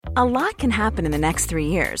A lot can happen in the next 3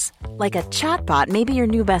 years. Like a chatbot may be your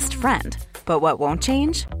new best friend. But what won't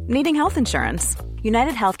change? Needing health insurance.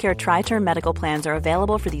 United Healthcare Tri-Term Medical Plans are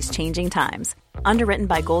available for these changing times. Underwritten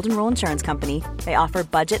by Golden Rule Insurance Company, they offer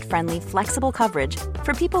budget-friendly, flexible coverage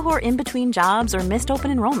for people who are in between jobs or missed open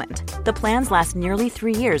enrollment. The plans last nearly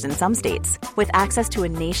 3 years in some states, with access to a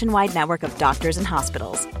nationwide network of doctors and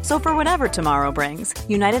hospitals. So for whatever tomorrow brings,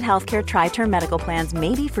 United Healthcare Tri-Term Medical Plans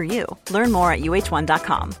may be for you. Learn more at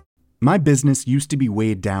uh1.com. My business used to be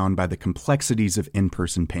weighed down by the complexities of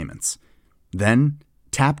in-person payments. Then,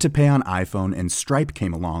 Tap to Pay on iPhone and Stripe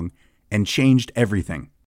came along and changed everything.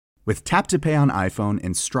 With Tap to Pay on iPhone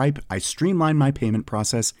and Stripe, I streamlined my payment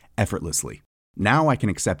process effortlessly. Now I can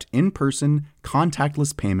accept in-person,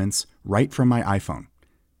 contactless payments right from my iPhone.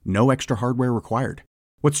 No extra hardware required.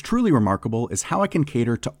 What's truly remarkable is how I can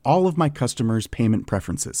cater to all of my customers' payment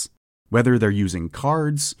preferences. Whether they're using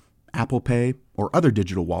cards, Apple Pay, or other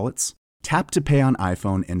digital wallets, Tap to Pay on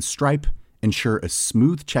iPhone and Stripe ensure a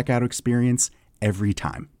smooth checkout experience every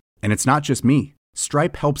time. And it's not just me.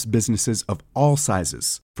 Stripe helps businesses of all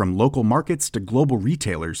sizes, from local markets to global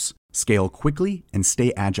retailers, scale quickly and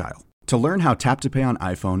stay agile. To learn how Tap to Pay on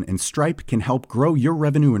iPhone and Stripe can help grow your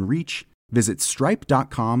revenue and reach, visit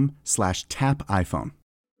stripe.com/tapiphone.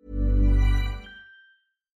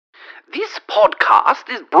 This podcast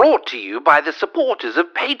is brought to you by the supporters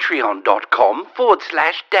of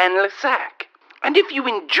patreon.com/Dan Lessac. And if you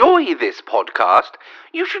enjoy this podcast,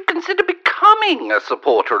 you should consider becoming a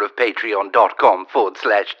supporter of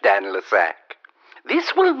patreon.com/Dan Lessac.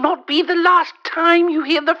 This will not be the last time you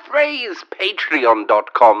hear the phrase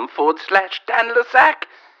patreon.com/Dan Lessac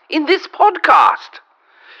in this podcast.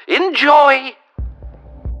 Enjoy!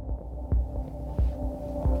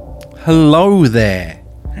 Hello there.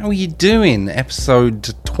 How are you doing?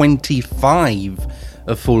 Episode 25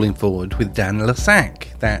 of Falling Forward with Dan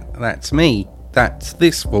Lessac. That's me. That's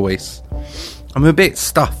this voice. I'm a bit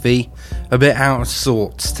stuffy, a bit out of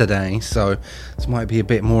sorts today, so this might be a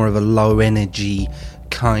bit more of a low energy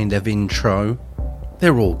kind of intro.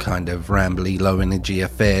 They're all kind of rambly, low energy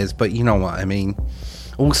affairs, but you know what I mean.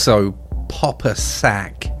 Also, Papa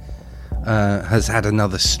Sack has had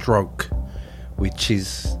another stroke, which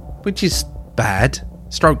is bad.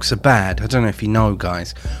 Strokes are bad. I don't know if you know,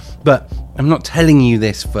 guys, but I'm not telling you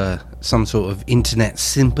this for some sort of internet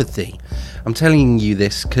sympathy. I'm telling you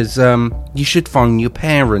this because you should phone your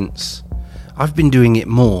parents. I've been doing it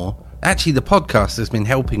more. Actually, the podcast has been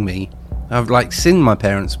helping me. I've seen my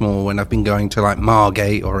parents more when I've been going to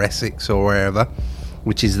Margate or Essex or wherever,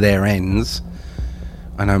 which is their ends.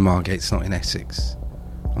 I know Margate's not in Essex.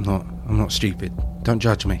 I'm not stupid. Don't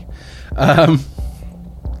judge me.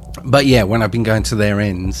 But yeah, when I've been going to their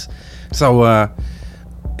ends. So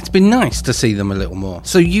it's been nice to see them a little more.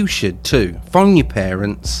 So you should too. Phone your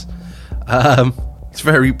parents. It's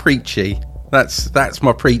very preachy. That's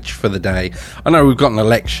my preach for the day. I know we've got an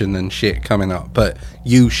election and shit coming up, but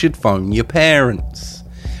you should phone your parents.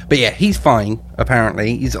 But yeah, he's fine,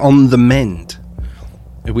 apparently. He's on the mend,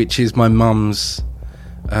 which is my mum's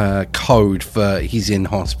code for he's in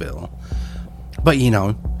hospital. But you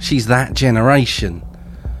know, she's that generation.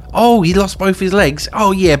 Oh, he lost both his legs.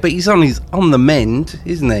 Oh yeah, but he's on the mend,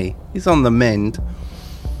 isn't he? He's on the mend.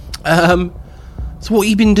 So what have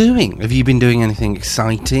you been doing? Have you been doing anything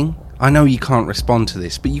exciting? I know you can't respond to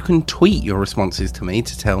this, but you can tweet your responses to me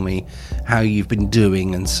to tell me how you've been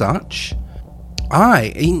doing and such.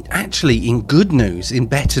 In good news, in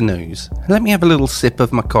better news, let me have a little sip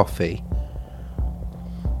of my coffee.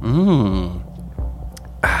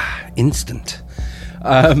 Instant.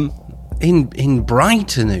 In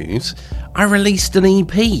brighter news, I released an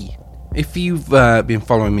EP. If you've been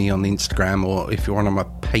following me on Instagram, or if you're one of my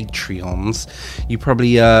Patreons, you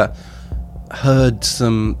probably heard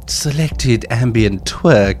some selected ambient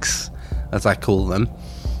twerks, as I call them,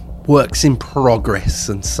 works in progress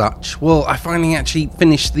and such. Well, I finally actually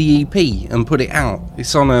finished the EP and put it out.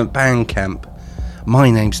 It's on a Bandcamp.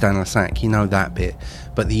 My name's Dan Lessac, you know that bit.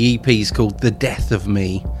 But the EP is called The Death of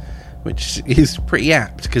Me, which is pretty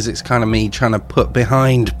apt, because it's kind of me trying to put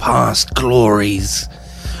behind past glories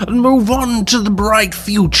and move on to the bright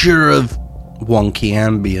future of wonky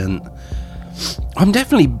ambient. I'm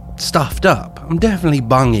definitely stuffed up. I'm definitely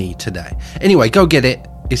bungy today. Anyway, go get it.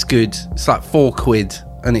 It's good. It's like £4,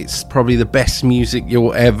 and it's probably the best music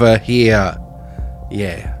you'll ever hear.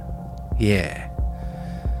 Yeah.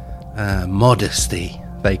 Modesty,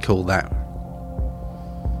 they call that.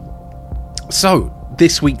 So,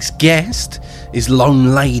 this week's guest is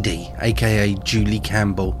Lone Lady, aka Julie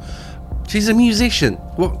Campbell. She's a musician.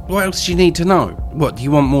 What else do you need to know? What, do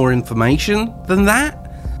you want more information than that?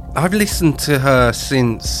 I've listened to her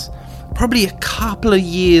since probably a couple of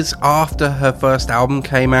years after her first album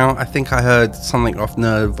came out. I think I heard something off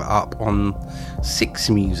Nerve Up on Six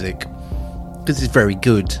Music, because it's very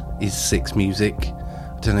good, is Six Music.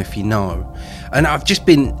 I don't know if you know. And I've just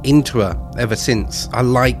been into her ever since. I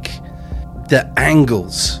like the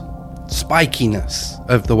angles, spikiness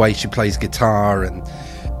of the way she plays guitar, and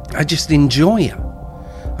I just enjoy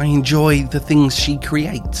her. I enjoy the things she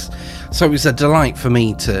creates. So it was a delight for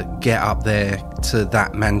me to get up there to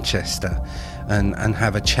that Manchester and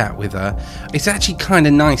have a chat with her. It's actually kind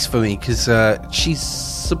of nice for me because she's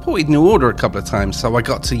supported New Order a couple of times, so I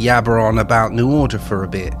got to yabber on about New Order for a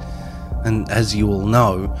bit. And as you all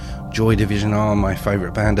know, Joy Division are my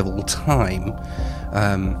favourite band of all time.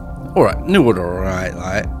 Alright, New Order are alright,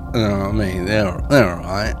 like, you know what I mean, they're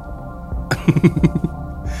alright.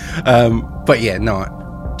 But yeah,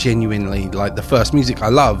 no, genuinely, like, the first music I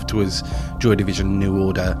loved was Joy Division, New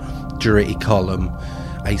Order, Duality Column,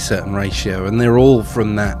 A Certain Ratio, and they're all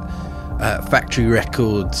from that Factory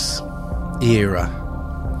Records era.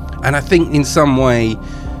 And I think in some way,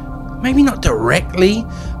 maybe not directly,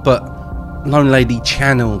 but Lone Lady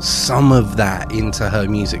channels some of that into her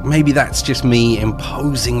music. Maybe that's just me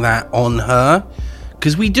imposing that on her,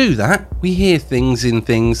 because we do that. We hear things in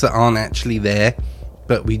things that aren't actually there,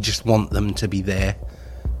 but we just want them to be there.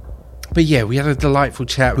 But yeah, we had a delightful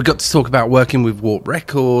chat. We got to talk about working with Warp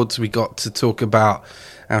Records. We got to talk about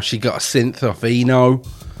how she got a synth off Eno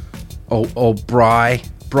or Bry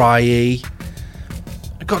E.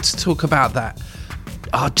 I got to talk about that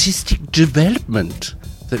artistic development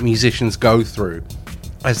that musicians go through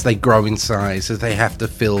as they grow in size, as they have to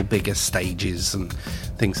fill bigger stages and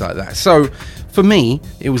things like that. So for me,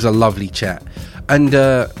 it was a lovely chat. And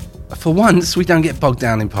for once, we don't get bogged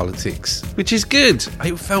down in politics, which is good.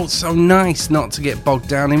 It felt so nice not to get bogged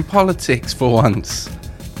down in politics for once.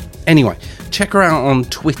 Anyway, check her out on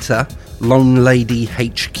Twitter, Lone Lady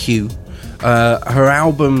HQ. Her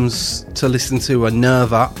albums to listen to are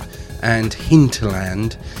Nerve Up and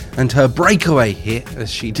Hinterland, and her breakaway hit, as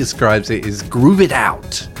she describes it, is Groove It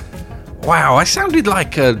Out. Wow, I sounded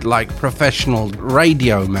like a professional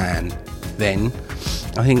radio man then.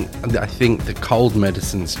 I think the cold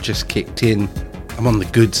medicine's just kicked in. I'm on the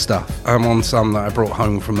good stuff. I'm on some that I brought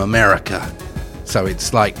home from America. So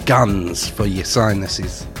it's like guns for your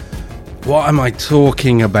sinuses. What am I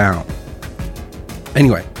talking about?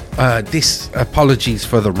 Anyway, apologies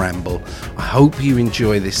for the ramble. I hope you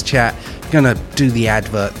enjoy this chat. Gonna do the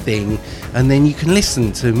advert thing, and then you can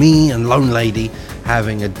listen to me and Lone Lady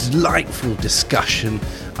having a delightful discussion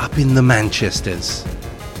up in the Manchesters.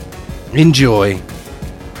 Enjoy.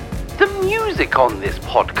 The music on this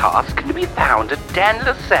podcast can be found at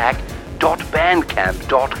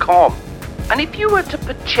danlesac.bandcamp.com. And if you were to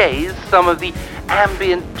purchase some of the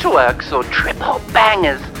ambient twerks or trip-hop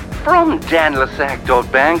bangers from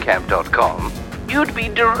danlesac.bandcamp.com, you'd be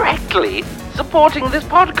directly supporting this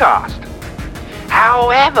podcast.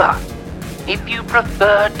 However, if you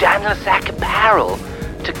prefer Dan Lesac apparel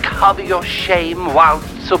to cover your shame while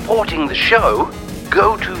supporting the show,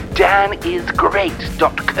 go to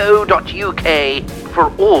danisgreat.co.uk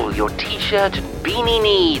for all your t-shirt and beanie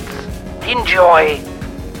needs. Enjoy!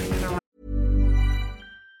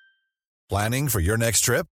 Planning for your next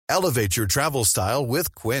trip? Elevate your travel style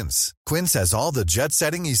with Quince. Quince has all the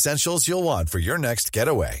jet-setting essentials you'll want for your next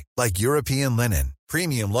getaway, like European linen,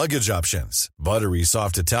 premium luggage options, buttery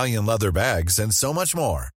soft Italian leather bags, and so much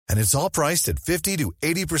more. And it's all priced at 50 to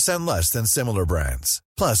 80% less than similar brands.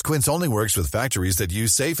 Plus, Quince only works with factories that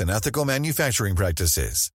use safe and ethical manufacturing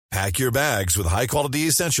practices. Pack your bags with high-quality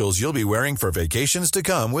essentials you'll be wearing for vacations to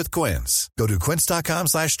come with Quince. Go to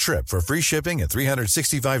quince.com/trip for free shipping and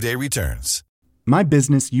 365-day returns. My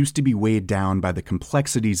business used to be weighed down by the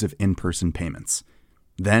complexities of in-person payments.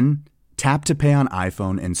 Then, Tap to Pay on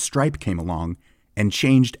iPhone and Stripe came along and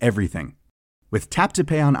changed everything. With Tap to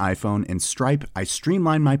Pay on iPhone and Stripe, I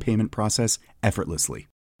streamlined my payment process effortlessly.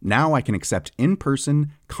 Now I can accept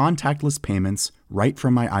in-person, contactless payments right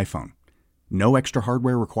from my iPhone. No extra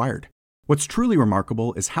hardware required. What's truly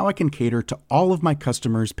remarkable is how I can cater to all of my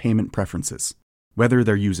customers' payment preferences. Whether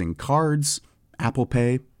they're using cards, Apple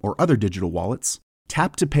Pay, or other digital wallets,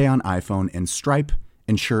 Tap to Pay on iPhone and Stripe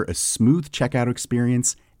ensure a smooth checkout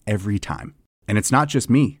experience every time. And it's not just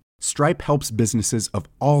me. Stripe helps businesses of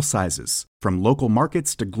all sizes, from local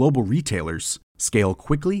markets to global retailers, scale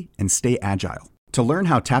quickly and stay agile. To learn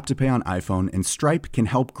how Tap to Pay on iPhone and Stripe can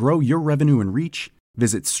help grow your revenue and reach,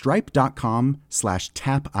 visit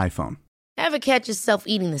stripe.com/tapiphone. Ever catch yourself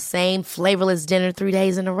eating the same flavorless dinner 3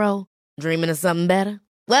 days in a row? Dreaming of something better?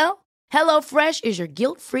 Well, HelloFresh is your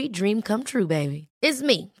guilt-free dream come true, baby. It's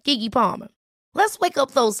me, Keke Palmer. Let's wake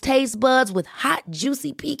up those taste buds with hot,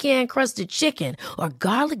 juicy pecan-crusted chicken or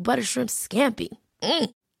garlic butter shrimp scampi.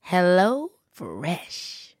 Hello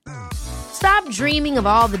Fresh. Stop dreaming of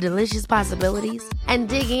all the delicious possibilities and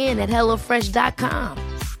dig in at HelloFresh.com.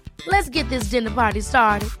 Let's get this dinner party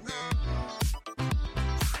started.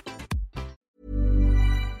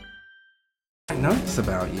 I noticed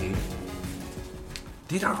about you.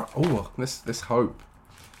 Did I? Oh, let's hope.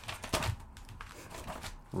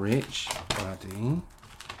 Rich, buddy.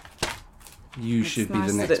 You should be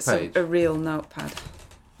the next page. It's a real notepad.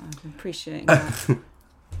 I'm appreciating that.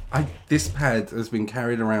 This pad has been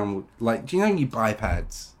carried around. Like, do you know you buy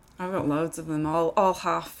pads? I've got loads of them, all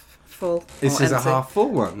half full. This is a half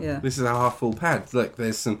full one. Yeah. This is a half full pad. Look,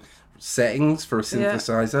 there's some settings for a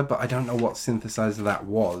synthesizer, but I don't know what synthesizer that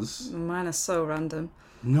was. Mine are so random.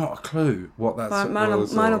 Not a clue what that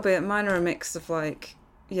was. Mine are a mix of like,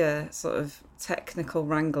 sort of technical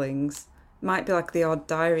wranglings. Might be like the odd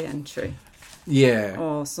diary entry. Yeah.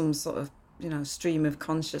 Or some sort of, stream of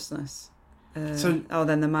consciousness. Then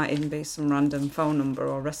there might even be some random phone number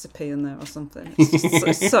or recipe in there or something. It's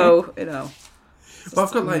just so. But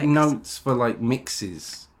I've got like notes for like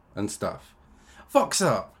mixes and stuff. Vox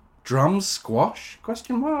Up, drums, squash? ?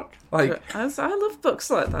 Like, I love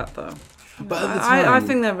books like that though. But at the time, I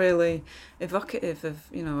think they're really evocative of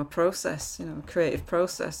a process, a creative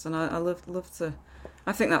process, and I love to.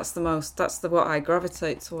 I think that's what I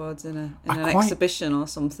gravitate towards in an exhibition or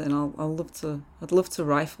something. I'd love to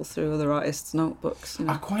rifle through other artists' notebooks.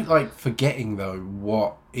 I quite like forgetting though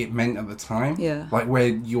what it meant at the time. Yeah. Like where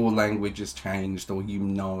your language has changed, or a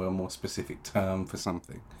more specific term for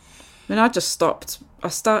something. I mean, I just stopped. I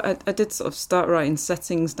did sort of start writing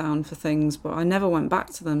settings down for things, but I never went back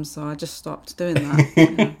to them, so I just stopped doing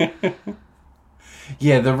that.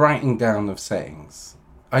 Yeah, the writing down of settings.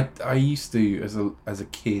 I used to, as a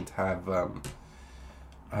kid, have an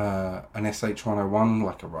SH101,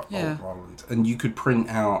 like a Roland, and you could print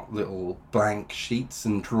out little blank sheets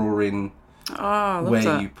and draw in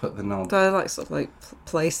where you put the knob. They're like sort of like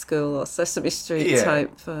Play School or Sesame Street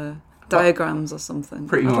type diagrams or something.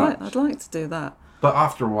 Pretty much. I'd like to do that. But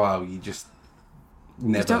after a while, you just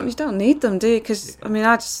never. You don't need them, do you? Because I mean,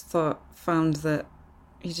 I just found that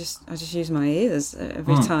I just use my ears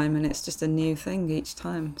every time, and it's just a new thing each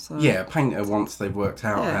time. So yeah, a painter, once they've worked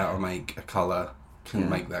out how to make a colour, can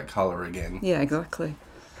make that colour again. Yeah, exactly.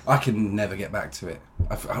 I can never get back to it.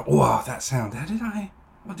 Wow, that sound. How did I?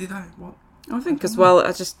 What did I? What? I think as well,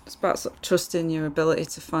 it's about sort of trusting your ability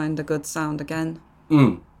to find a good sound again.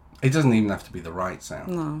 It doesn't even have to be the right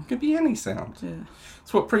sound. No. It could be any sound. Yeah.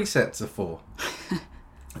 It's what presets are for.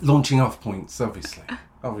 Launching off points,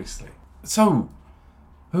 obviously. So,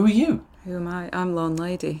 who are you? Who am I? I'm Lone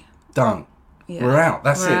Lady. Done. Yeah. We're out.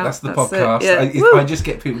 That's it. That's the podcast. Yeah. I just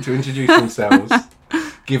get people to introduce themselves,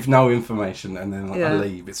 give no information, and then I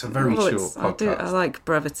leave. It's a very short podcast. I like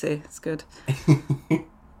brevity. It's good.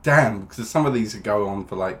 Damn, because some of these go on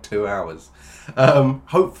for like 2 hours.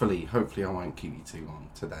 Hopefully I won't keep you too long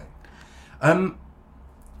today.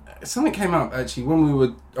 Something came up actually when we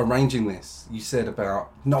were arranging this. You said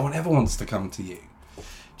about no one ever wants to come to you.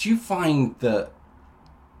 Do you find that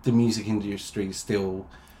the music industry is still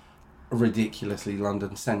ridiculously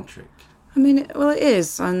London-centric? I mean, it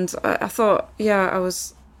is, and I thought, I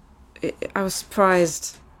was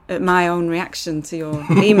surprised at my own reaction to your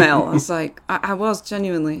email. I was like, I was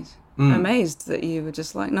genuinely amazed that you were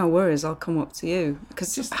just like, no worries, I'll come up to you,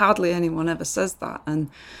 because just hardly anyone ever says that. And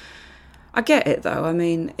I get it though. I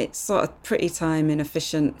mean, it's sort of pretty time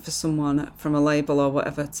inefficient for someone from a label or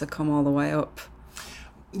whatever to come all the way up.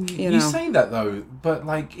 You say that though, but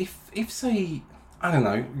like if say, I don't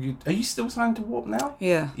know, are you still signed to Warp now?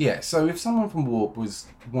 Yeah. Yeah, so if someone from Warp was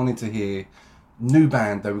wanting to hear new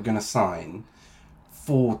band they were going to sign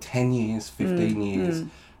for 10 years, 15 years,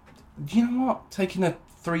 you know what? Taking a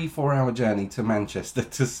 3-4 hour journey to Manchester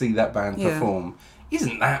to see that band perform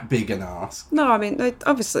isn't that big an ask. No, I mean, they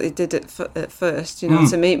obviously did it at first,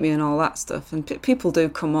 to meet me and all that stuff, and people do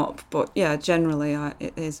come up, but yeah, generally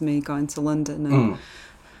it is me going to London.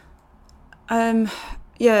 And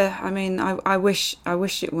I mean, I wish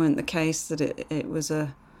it weren't the case that it was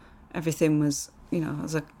everything was,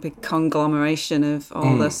 as a big conglomeration of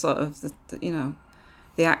all the sort of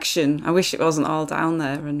the action. I wish it wasn't all down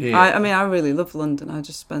there. And I mean, I really love London. I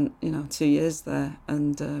just spent 2 years there,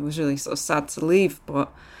 and was really sort of sad to leave.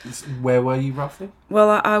 But where were you roughly?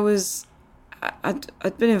 Well, I'd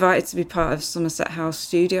been invited to be part of Somerset House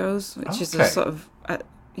Studios, which is a sort of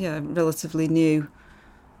relatively new,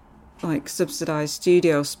 like, subsidised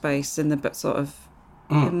studio space in the sort of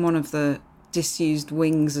in one of the disused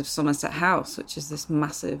wings of Somerset House, which is this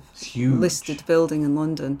massive huge listed building in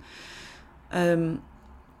London.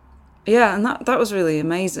 Yeah, and that was really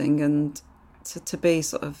amazing, and to be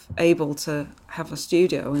sort of able to have a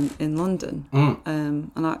studio in London.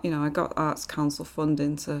 And I got Arts Council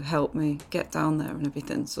funding to help me get down there and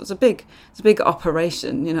everything. So it's a big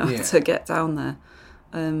operation, to get down there.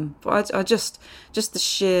 But I just the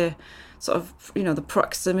sheer sort of, the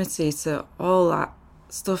proximity to all that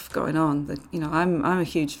stuff going on. I'm a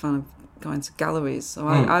huge fan of going to galleries, so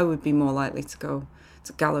I would be more likely to go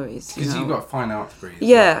to galleries. Because you've got a fine art degree.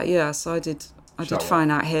 Yeah. So I did fine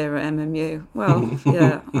art here at MMU. Well,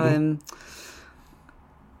 yeah.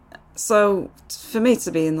 So for me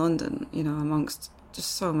to be in London, amongst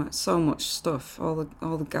just so much stuff, all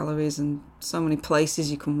the galleries and so many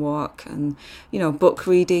places you can walk, and book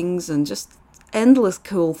readings and just endless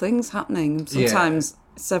cool things happening. Sometimes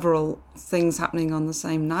several things happening on the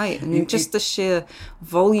same night, and the sheer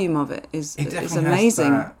volume of it is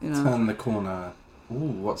amazing. Has that turn the corner.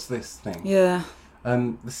 Ooh, what's this thing? Yeah.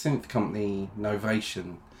 The synth company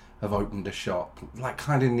Novation have opened a shop, like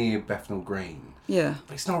kind of near Bethnal Green. Yeah.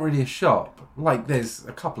 But it's not really a shop. Like, there's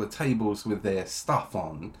a couple of tables with their stuff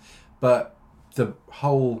on, but the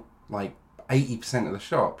whole, 80% of the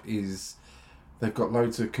shop is they've got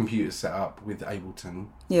loads of computers set up with Ableton.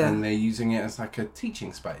 Yeah. And they're using it as like a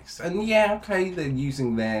teaching space. And they're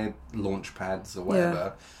using their launch pads or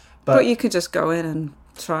whatever. Yeah. But you could just go in and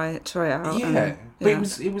try it out. Yeah.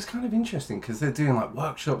 But it was kind of interesting because they're doing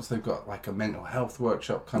workshops. They've got a mental health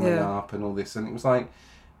workshop coming up and all this, and it was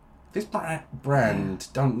this brand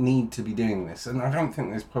don't need to be doing this, and I don't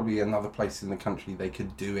think there's probably another place in the country they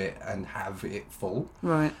could do it and have it full.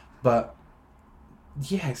 Right. But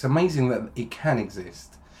yeah, it's amazing that it can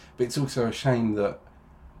exist, but it's also a shame that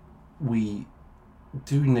we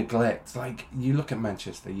do neglect. You look at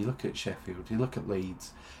Manchester, you look at Sheffield, you look at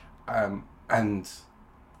Leeds, and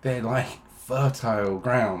they're fertile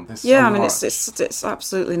ground. There's so much. It's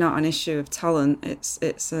absolutely not an issue of talent.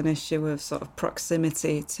 It's an issue of sort of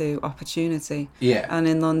proximity to opportunity. Yeah. And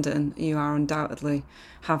in London, you are undoubtedly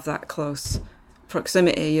have that close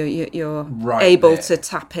proximity. You're right able there to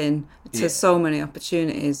tap in to so many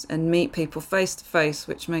opportunities and meet people face to face,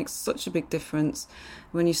 which makes such a big difference.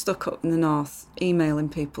 When you're stuck up in the north, emailing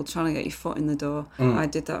people, trying to get your foot in the door. I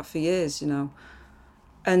did that for years,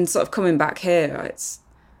 And sort of coming back here,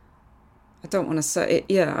 I don't want to say it.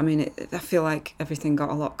 Yeah, I mean, I feel like everything got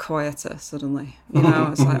a lot quieter suddenly.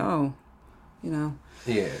 It's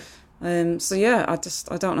Yeah. So yeah,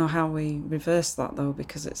 I don't know how we reverse that though,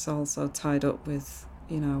 because it's also tied up with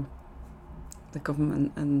the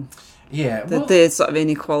government and the sort of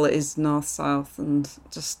inequalities north south, and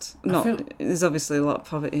just there's obviously a lot of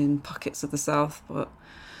poverty in pockets of the south, but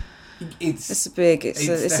it's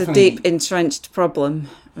a deep entrenched problem,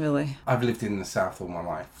 really. I've lived in the south all my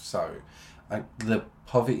life, so the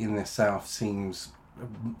poverty in the south seems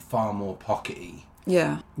far more pockety.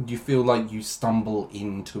 Yeah. You feel like you stumble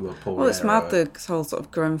into a poor it's area. mad, the whole sort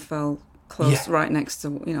of Grenfell close right next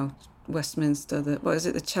to Westminster. What is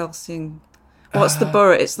it, the Chelsea? What's the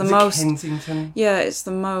borough? It's the most Kensington. Yeah, it's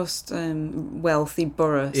the most wealthy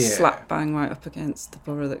borough, slap bang right up against the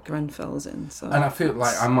borough that Grenfell's in. So, and I feel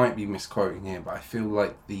like I might be misquoting here, but I feel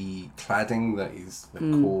like the cladding that is the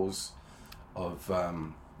cause of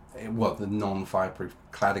the non-fireproof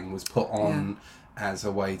cladding was put on as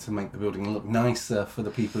a way to make the building look nicer for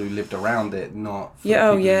the people who lived around it, not for the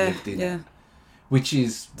people who lived in it. Which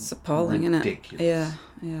is appalling, ridiculous. Isn't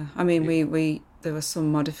it? Yeah. I mean, we there were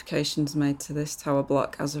some modifications made to this tower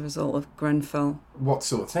block as a result of Grenfell. What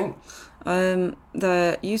sort of thing?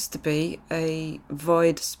 There used to be a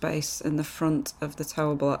void space in the front of the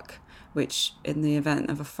tower block, which in the event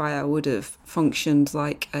of a fire would have functioned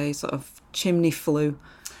like a sort of chimney flue.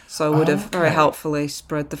 So would have very helpfully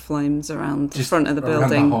spread the flames around the front of the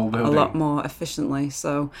building, a lot more efficiently.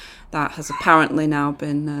 So that has apparently now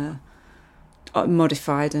been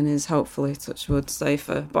modified and is hopefully, touch wood,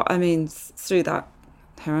 safer. But I mean, through that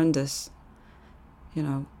horrendous,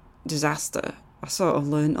 disaster, I sort of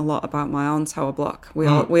learned a lot about my own tower block. We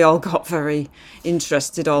all got very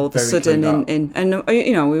interested all of a sudden and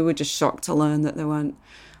we were just shocked to learn that there weren't,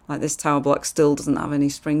 this tower block still doesn't have any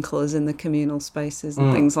sprinklers in the communal spaces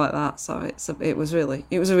and things like that. So it was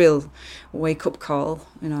a real wake up call,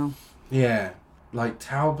 Yeah,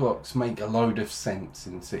 tower blocks make a load of sense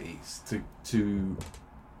in cities to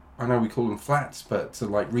I know we call them flats, but to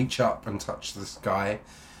reach up and touch the sky,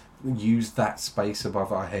 use that space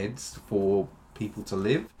above our heads for people to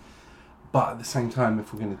live. But at the same time,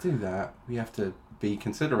 if we're going to do that, we have to be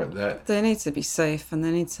considerate that they need to be safe, and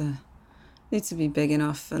they need to Need to be big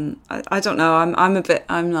enough, and I don't know.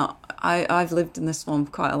 I've lived in this one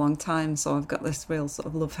for quite a long time, so I've got this real sort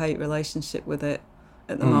of love-hate relationship with it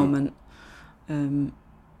at the moment.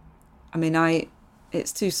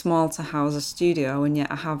 It's too small to house a studio, and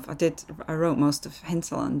yet I wrote most of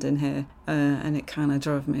Hinterland in here, and it kind of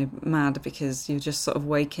drove me mad because you're just sort of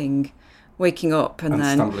waking up and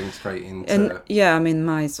then stumbling straight into. And yeah, I mean,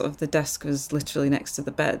 my sort of the desk was literally next to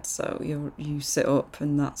the bed, so you sit up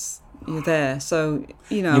and you're there. So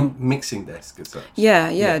your mixing desk as such.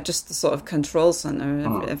 Yeah, just the sort of control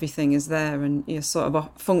center. Everything is there, and you're sort of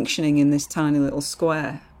functioning in this tiny little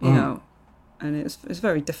square, you know, and it's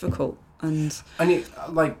very difficult. And it,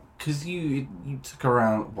 like, because you took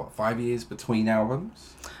around 5 years between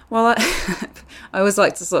albums. Well, I always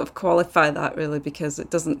like to sort of qualify that really, because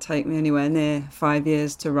it doesn't take me anywhere near 5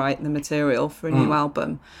 years to write the material for a new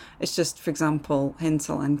album. It's just, for example,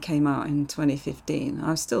 Hinterland came out in 2015.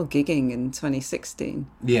 I was still gigging in 2016.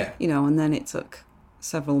 Yeah. And then it took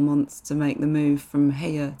several months to make the move from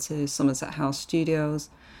here to Somerset House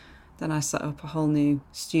Studios. Then I set up a whole new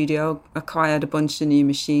studio, acquired a bunch of new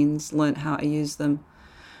machines, learnt how to use them.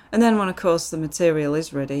 And then when, of course, the material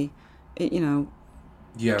is ready, it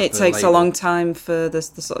takes a long time for the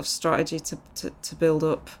sort of strategy to build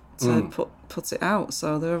up, to put it out.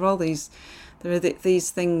 So there are these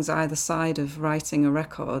things either side of writing a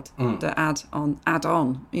record that add on,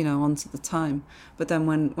 onto the time. But then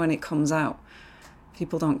when it comes out,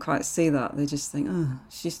 people don't quite see that. They just think, oh,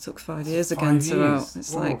 she's took 5 years again to out.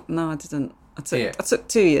 It's like, no, I didn't. I took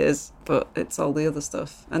 2 years, but it's all the other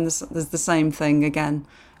stuff. And there's the same thing again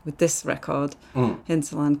with this record.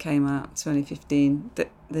 Hinterland came out 2015.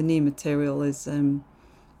 The new material is it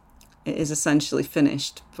is essentially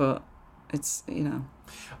finished, but it's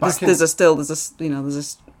there's a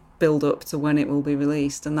build up to when it will be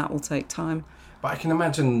released, and that will take time. But I can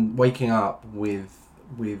imagine waking up with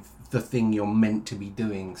the thing you're meant to be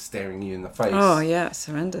doing staring you in the face. Oh yeah, it's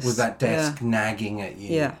horrendous. With that desk nagging at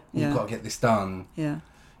you. Yeah, You've got to get this done. Yeah.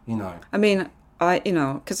 I mean,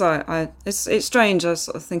 because it's strange. I was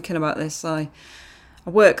sort of thinking about this. I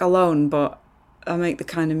work alone, but I make the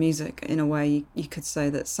kind of music in a way you could say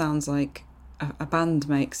that sounds like a band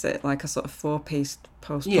makes it, like a sort of 4-piece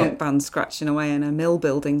post-punk band scratching away in a mill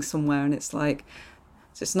building somewhere, and it's like,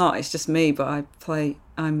 it's not, it's just me, but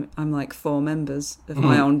I'm like 4 members of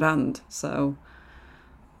my own band, so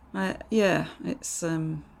it's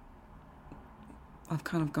I've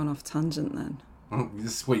kind of gone off tangent then.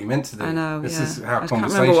 This is what you meant to do. I know, This yeah. is how I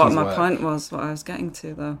conversations can't remember what my work. point was, what I was getting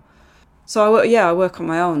to though. So I work on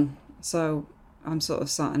my own, so I'm sort of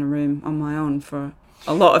sat in a room on my own for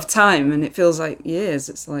a lot of time, and it feels like years.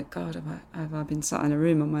 It's like, God, have I been sat in a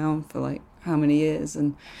room on my own for like how many years?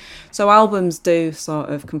 And so albums do sort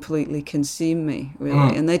of completely consume me,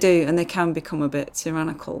 really, and they can become a bit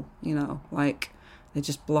tyrannical, like they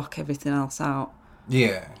just block everything else out.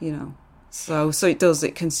 Yeah. So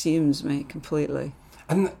it consumes me completely.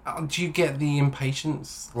 And do you get the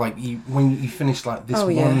impatience, like when you finish like this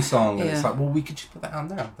one song, and it's like, well, we could just put that out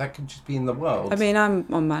now. That could just be in the world. I mean, I'm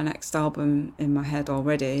on my next album in my head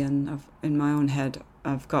already, and in my own head,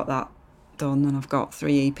 I've got that done, and I've got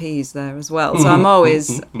 3 EPs there as well. So I'm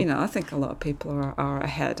always, I think a lot of people are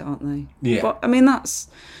ahead, aren't they? Yeah. But I mean, that's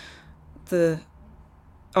the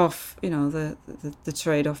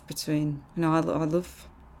trade-off between, I love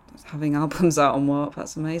having albums out on Warp.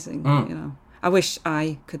 That's amazing. I wish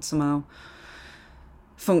I could somehow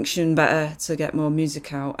function better to get more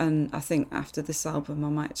music out, and I think after this album I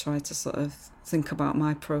might try to sort of think about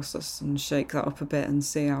my process and shake that up a bit and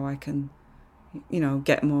see how I can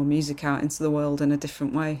get more music out into the world in a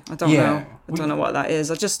different way. I don't know. I don't know what that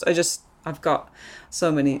is. I've got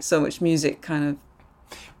so much music kind of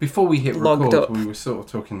before we hit logged record up. We were sort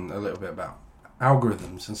of talking a little bit about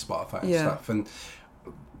algorithms and Spotify and stuff, and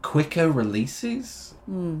quicker releases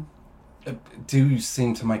do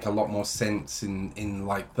seem to make a lot more sense in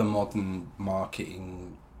like the modern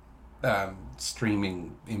marketing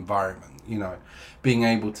streaming environment. Being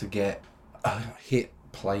able to get hit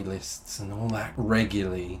playlists and all that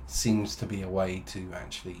regularly seems to be a way to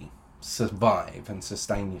actually survive and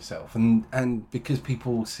sustain yourself, and because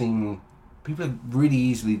people are really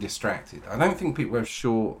easily distracted. I don't think people have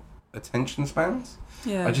short attention spans.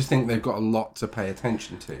 I just think they've got a lot to pay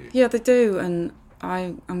attention to. Yeah, they do, and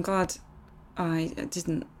I'm glad I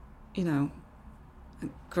didn't,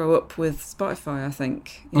 grow up with Spotify, I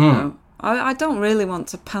think. I don't really want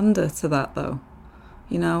to pander to that, though.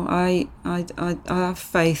 I have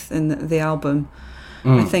faith in the album.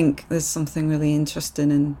 I think there's something really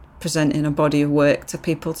interesting in presenting a body of work to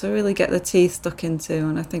people to really get their teeth stuck into,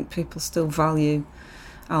 and I think people still value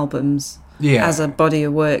albums. as a body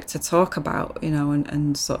of work to talk about, you know,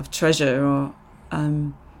 and sort of treasure, or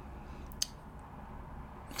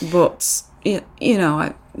but you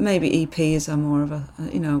know, maybe EPs are more of a,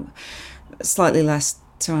 you know, slightly less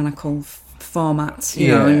tyrannical format, you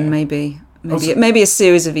know, and maybe a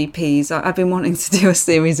series of EPs. I've been wanting to do a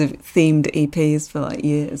series of themed EPs for like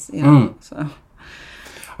years, you know. So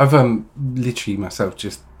I've literally myself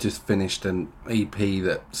just finished an EP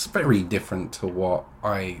that's very different to what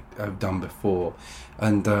I have done before,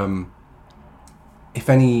 and the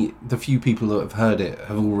few people that have heard it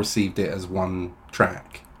have all received it as one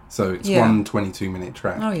track. So it's one 22-minute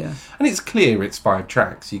track. Oh, yeah. And it's clear it's 5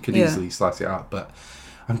 tracks. You could easily slice it up. But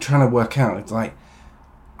I'm trying to work out. It's like,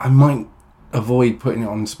 I might avoid putting it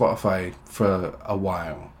on Spotify for a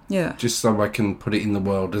while. Yeah. Just so I can put it in the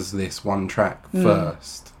world as this one track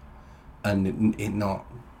first. And it not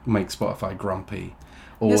make Spotify grumpy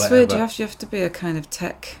or it's whatever. weird. You have to be a kind of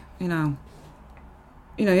tech, you know,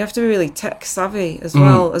 you have to be really tech savvy as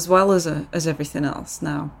well as everything else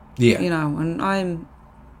now. Yeah. You know, and I'm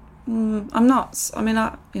not. I mean,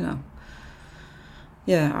 I'm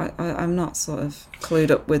not sort of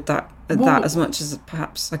clued up with that as much as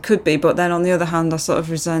perhaps I could be. But then on the other hand, I sort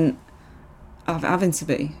of resent having to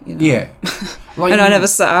be, you know. Yeah. Like, and I never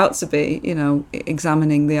set out to be, you know,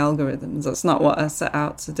 examining the algorithms. That's not what I set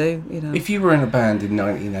out to do, you know. If you were in a band in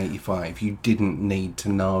 1985, you didn't need to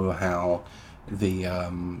know how the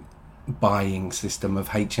buying system of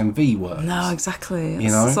HMV works. No, exactly.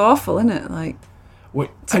 It's awful, isn't it? Like,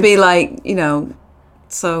 be like, you know,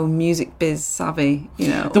 so music biz savvy, you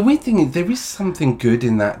know. The weird thing is there is something good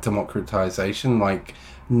in that democratization, like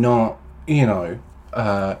not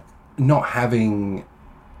having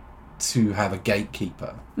to have a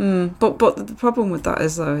gatekeeper. But the problem with that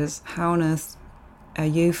is how on earth are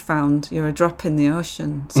you found? You're a drop in the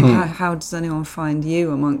ocean. So how does anyone find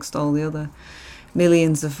you amongst all the other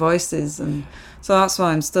millions of voices? And so that's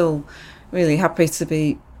why I'm still really happy to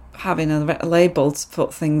be having a label to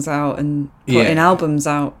put things out and putting albums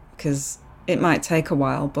out, because it might take a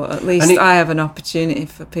while, but at least I have an opportunity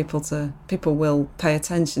for people will pay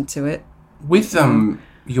attention to it. With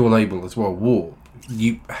your label as well, Warp,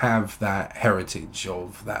 you have that heritage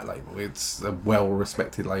of that label. It's a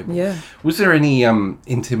well-respected label. Yeah. Was there any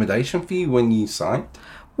intimidation for you when you signed?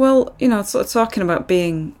 Well, you know, sort of talking about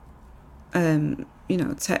being, you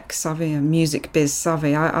know, tech savvy and music biz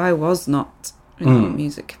savvy, I was not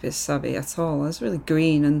music biz savvy at all. I was really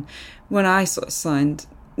green, and when I sort of signed,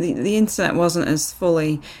 the internet wasn't as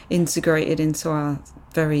fully integrated into our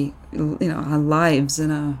very, you know, our lives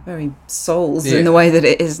and our very souls in the way that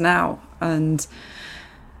it is now. And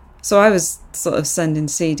so I was sort of sending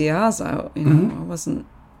CDRs out, you know. I wasn't.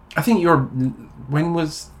 I think when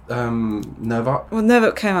was Nerve? Well,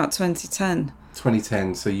 Nerve came out 2010.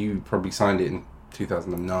 2010, so you probably signed it in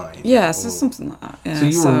 2009. Yeah, so something like that. Yeah, so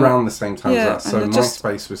you were around the same time as us. So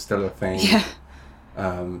MySpace was still a thing.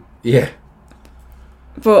 Yeah.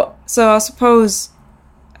 But so I suppose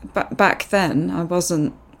back then I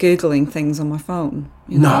wasn't Googling things on my phone.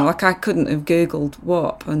 You know, like I couldn't have Googled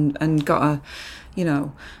Warp and got a, you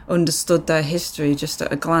know, understood their history just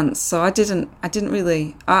at a glance. So I didn't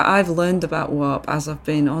really. I've learned about Warp as I've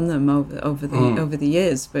been on them over the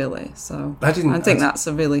years, really. So I think that's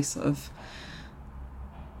a really sort of,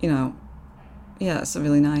 you know, it's a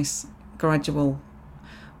really nice gradual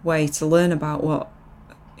way to learn about what,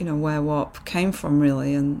 you know, where Warp came from,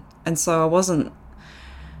 really, and so I wasn't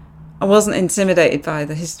intimidated by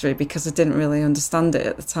the history because I didn't really understand it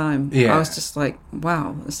at the time. I was just like,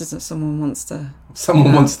 wow, this isn't someone wants to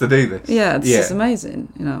do this. Yeah, this is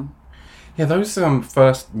amazing, you know. Yeah, those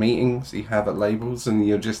first meetings you have at labels and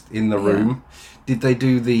you're just in the room, did they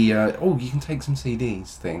do the you can take some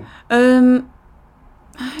CDs thing?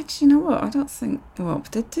 Actually, you know what? I don't think Warp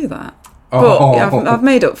did do that. But I've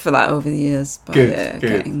made up for that over the years. But good.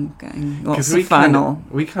 Getting lots of vinyl.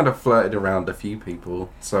 We kind of flirted around a few people,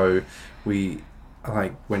 so we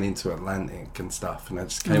went into Atlantic and stuff, and I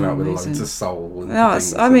just came out with loads of soul. And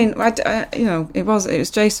things. I mean, you know, it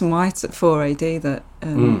was Jason White at 4AD that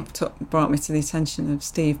brought me to the attention of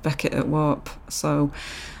Steve Beckett at Warp. So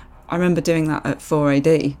I remember doing that at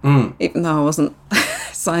 4AD, even though I wasn't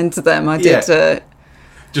signed to them. I did.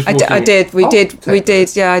 I did. We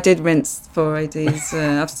did. Yeah, I did rinse 4ADs.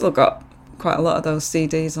 I've still got quite a lot of those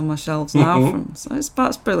CDs on my shelves now. So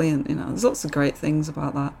that's brilliant. You know, there's lots of great things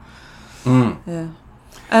about that. Yeah.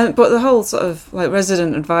 But the whole sort of like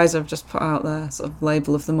Resident Advisor have just put out their sort of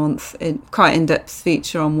label of the month, quite in-depth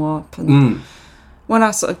feature on Warp, and when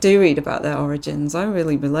I sort of do read about their origins, I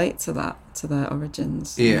really relate to their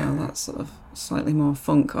origins. Yeah. You know, that sort of slightly more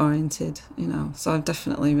funk oriented, you know. So I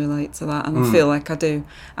definitely relate to that, and I feel like I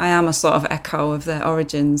am a sort of echo of their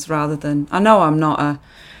origins rather than, I know I'm not a,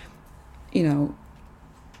 you know,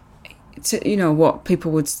 what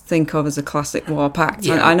people would think of as a classic Warp act.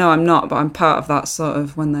 Yeah. I know I'm not, but I'm part of that sort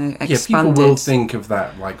of when they expanded. People will think of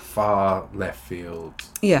that like far left field.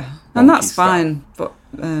 Yeah, and that's stuff. fine, but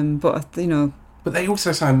you know. But they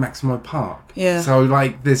also signed Maximo Park. Yeah. So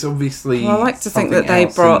like, there's obviously. Well, I like to think that they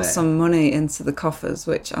brought some money into the coffers,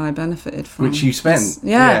 which I benefited from. Which you spent.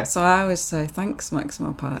 Yeah. So I always say thanks,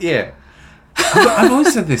 Maximo Park. Yeah. I've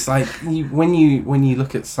always said this, like, when you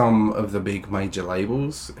look at some of the big major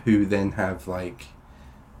labels who then have like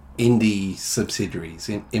indie subsidiaries,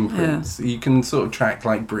 imprints, you can sort of track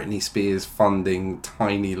like Britney Spears funding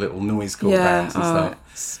tiny little noisecore bands and stuff,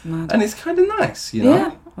 it's mad. and it's kind of nice, you know.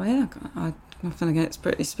 Yeah, well, yeah, I nothing against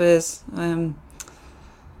Britney Spears.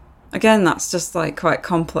 Again, that's just like quite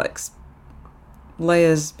complex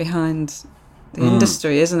layers behind the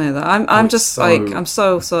industry, isn't it? That I'm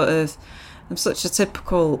such a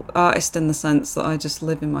typical artist in the sense that I just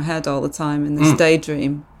live in my head all the time in this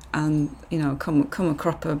daydream, and you know, come a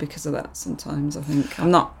cropper because of that. Sometimes I think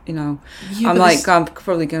I'm not, you know, I'm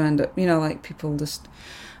probably going to end up, you know, like people just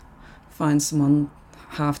find someone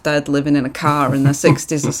half dead living in a car in their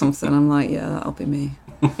 60s or something. I'm like, yeah, that'll be me.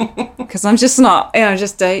 Because I'm just not, you know, I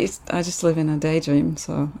just live in a daydream,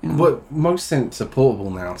 so, you know. Well, most synths are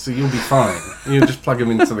portable now, so you'll be fine. You'll just plug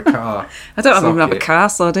them into the car. I don't even have a car,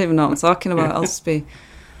 so I don't even know what I'm talking about. I'll just be...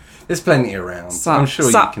 There's plenty around. I'm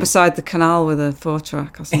sure sat you can... beside the canal with a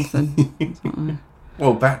 4-track or something.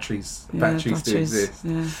 Well, batteries do exist.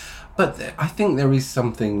 Yeah. But I think there is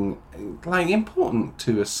something, like, important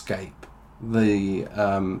to escape the...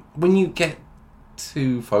 when you get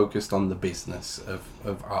too focused on the business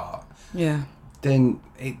of art, then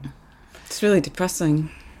it's really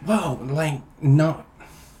depressing. Well, like, not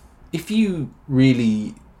if you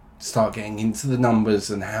really start getting into the numbers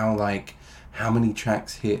and how many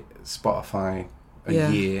tracks hit Spotify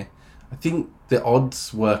a year, I think the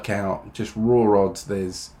odds work out, just raw odds.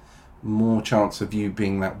 There's more chance of you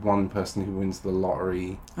being that one person who wins the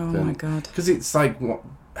lottery. Oh my god! Because it's like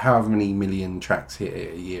however many million tracks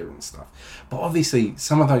hit a year and stuff. But obviously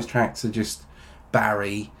some of those tracks are just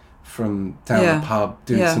Barry from down the pub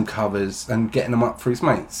doing some covers and getting them up for his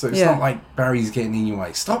mates. So it's not like Barry's getting in your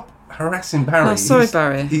way. Stop harassing Barry. Oh, sorry,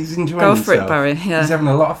 Barry. He's enjoying Go himself. for it, Barry. Yeah. He's having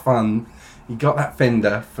a lot of fun. He got that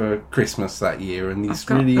Fender for Christmas that year and he's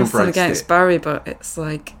really embraced it. Nothing against Barry, but it's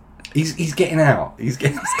like... He's getting out. He's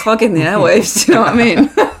clogging the airwaves, do you know what I mean?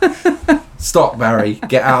 Stop, Barry.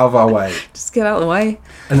 Get out of our way. Just get out of the way.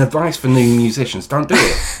 An advice for new musicians: don't do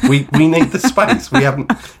it. We need the space. We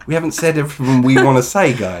haven't said everything we want to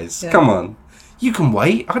say, guys. Yeah. Come on. You can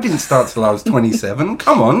wait. I didn't start till I was 27.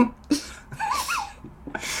 Come on.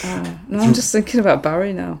 No, I'm just thinking about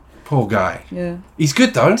Barry now. Poor guy. Yeah. He's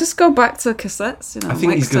good though. Just go back to cassettes, you know. I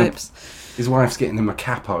think he's gonna. Tapes. His wife's getting him a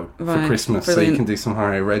capo for Christmas, brilliant. So he can do some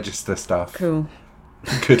higher register stuff. Cool.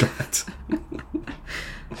 Good lad.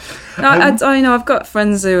 I've got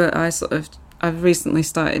friends who I've recently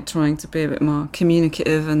started trying to be a bit more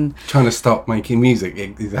communicative and trying to stop making music.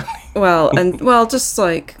 Exactly. Well, just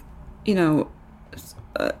like, I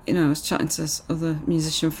was chatting to other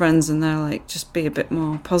musician friends, and they're like, just be a bit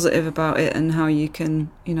more positive about it and how you can,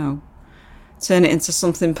 turn it into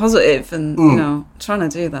something positive, and trying to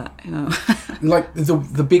do that. Like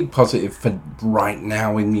the big positive for right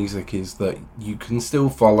now in music is that you can still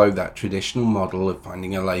follow that traditional model of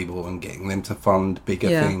finding a label and getting them to fund bigger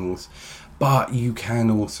things, but you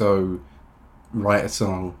can also write a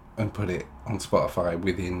song and put it on Spotify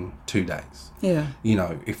within 2 days. Yeah.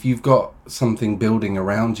 If you've got something building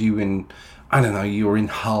around you in, I don't know, you're in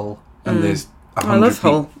Hull and there's 100 I love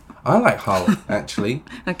Hull. I like Hull, actually.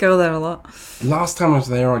 I go there a lot. Last time I was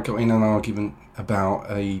there, I got in an argument about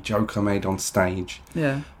a joke I made on stage.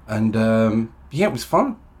 Yeah. And, it was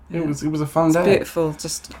fun. It was a fun day. Beautiful.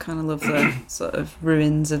 Just kind of love the sort of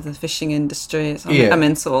ruins of the fishing industry. I'm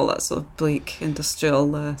into all that sort of bleak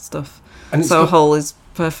industrial stuff. And so Hull is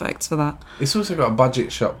perfect for that. It's also got a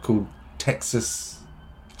budget shop called Texas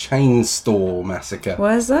Chain Store Massacre.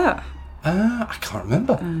 Where's that? I can't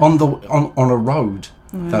remember. On a road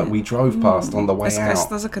that we drove past on the way out.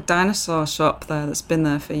 There's like a dinosaur shop there that's been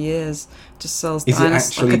there for years. Just sells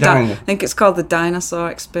dinosaurs. Is it actually I think it's called the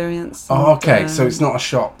Dinosaur Experience. Oh, okay. So it's not a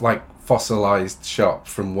shop like fossilized shop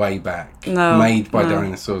from way back. No. Made by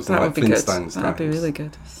dinosaurs and like Flintstones. That would be really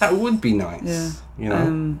good. That would be nice.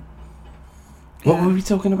 Yeah. What were we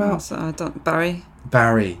talking about? Barry.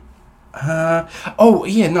 Barry.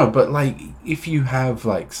 But like if you have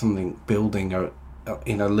like something building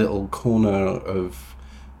in a little corner of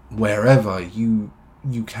wherever, you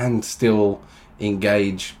can still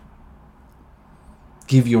engage,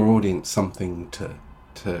 give your audience something to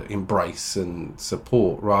embrace and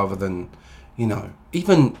support, rather than, you know,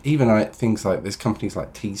 even things like there's companies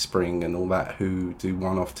like Teespring and all that who do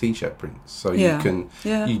one-off t-shirt prints, so you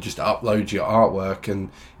just upload your artwork,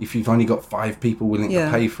 and if you've only got 5 people willing to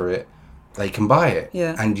pay for it, they can buy it,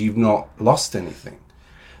 and you've not lost anything.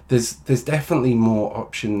 There's definitely more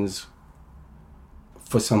options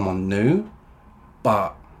for someone new,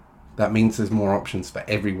 but that means there's more options for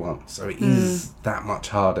everyone, so it is that much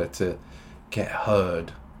harder to get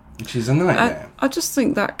heard, which is a nightmare. I just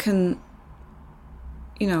think that can,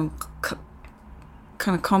 you know,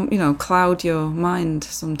 cloud your mind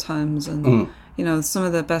sometimes, and you know, some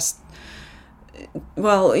of the best.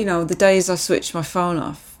 Well, you know, the days I switch my phone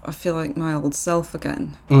off, I feel like my old self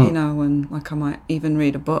again. You know, and like I might even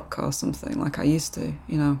read a book or something like I used to.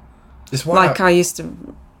 You know, I used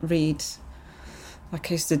to read. Like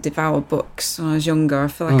I used to devour books when I was younger. I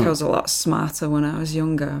feel like I was a lot smarter when I was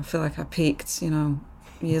younger. I feel like I peaked, you know,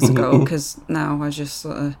 years ago, because now I just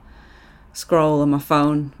sort of scroll on my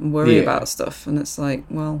phone and worry about stuff. And it's like,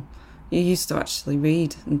 well, you used to actually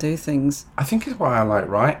read and do things. I think it's why I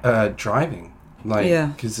like driving.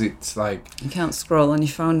 Like, because it's like... You can't scroll on your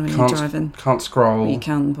phone when you're driving. Can't scroll. You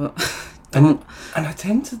can, but don't. And I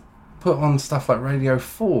tend to put on stuff like Radio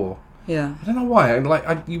 4. Yeah. I don't know why.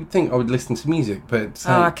 You would think I would listen to music, but...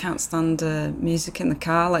 I can't stand music in the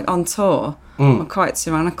car. Like, on tour, I'm quite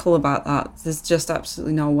tyrannical about that. There's just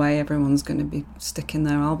absolutely no way everyone's going to be sticking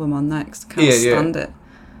their album on next. I can't stand it.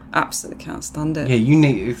 Absolutely can't stand it. Yeah, you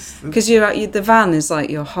need... Because the van is like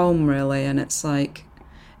your home, really, and it's like...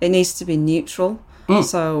 It needs to be neutral.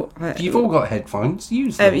 So you've all got headphones,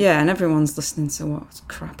 use them. And everyone's listening to what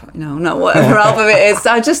crap, you know, not whatever album it is.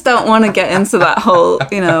 I just don't want to get into that whole,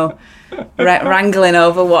 you know, wrangling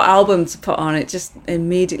over what album to put on. It just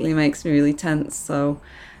immediately makes me really tense. So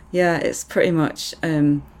yeah, it's pretty much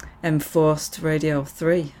enforced Radio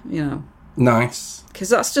 3, you know. Nice. Because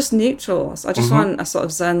that's just neutral. I just want a sort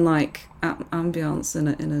of zen-like ambience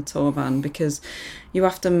in a tour van, because you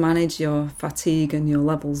have to manage your fatigue and your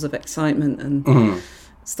levels of excitement and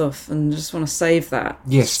stuff, and just want to save that.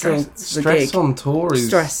 Yeah, stress on tour is...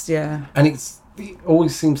 Stress, yeah. And it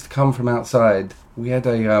always seems to come from outside. We had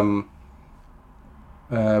a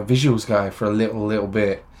visuals guy for a little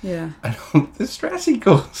bit. Yeah. And the stress he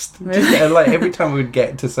caused. Really? Like every time we'd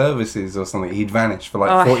get to services or something, he'd vanish for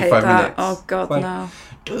like 45 minutes. Oh, God, like, no.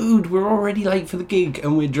 Dude, we're already late for the gig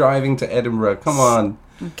and we're driving to Edinburgh. Come on.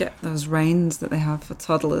 Get those reins that they have for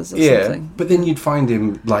toddlers or something. But then you'd find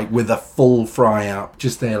him like with a full fry up,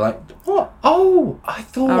 just there like, what? Oh, I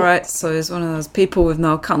thought... All right, so he's one of those people with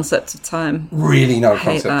no concept of time. Really no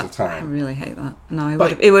concept of time. I really hate that. No,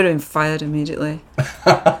 he would have been fired immediately.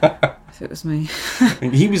 If it was me.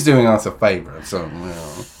 He was doing us a favour, so,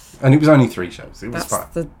 well, and it was only 3 shows. It was fine.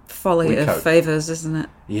 That's the folly of favours, isn't it?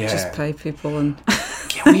 Yeah. Just pay people and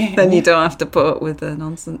then you don't have to put up with the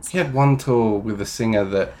nonsense. He had one tour with a singer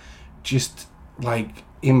that just, like,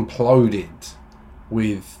 imploded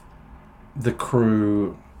with the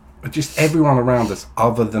crew, just everyone around us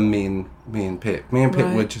other than me and Pip. Me and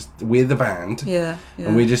Pip were just, we're the band. Yeah.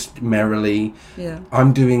 And we're just merrily,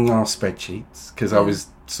 I'm doing our spreadsheets, because I was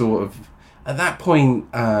sort of, at that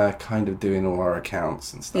point, kind of doing all our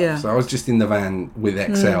accounts and stuff. So I was just in the van with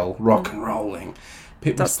Excel, rock and rolling.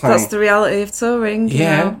 Pip was playing... That's the reality of touring, you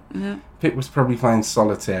know? Pip was probably playing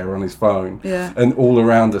solitaire on his phone. Yeah. And all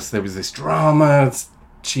around us there was this drama.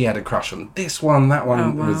 She had a crush on this one. That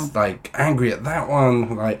one was like angry at that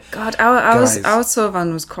one. Like, God, our tour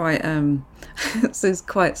van was quite so it was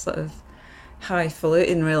quite sort of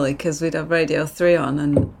highfalutin, really, because we'd have Radio 3 on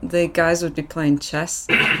and the guys would be playing chess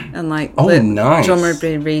and like nice. Drummer would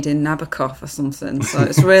be reading Nabokov or something. So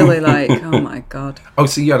it's really like, oh my God. Oh,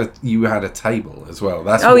 so you had a table as well.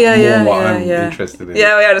 That's what I'm interested in.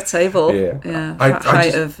 Yeah, we had a table. Yeah.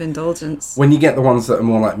 Height of indulgence. When you get the ones that are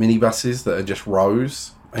more like minibuses that are just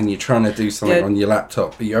rows and you're trying to do something on your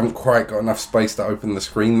laptop but you haven't quite got enough space to open the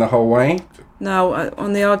screen the whole way. No,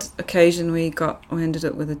 on the odd occasion we ended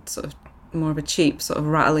up with a sort of more of a cheap sort of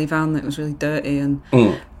rattly van that was really dirty, and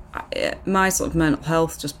my sort of mental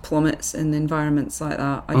health just plummets in environments like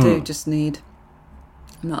that. I do just need,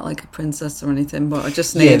 I'm not like a princess or anything, but I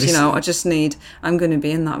just need, I'm going to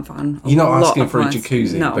be in that van. You're not asking for a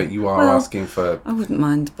jacuzzi, but you are asking for... I wouldn't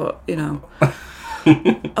mind, but, you know,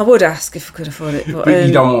 I would ask if I could afford it. But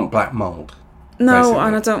you don't want black mould? No, basically.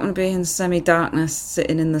 and I don't want to be in semi-darkness,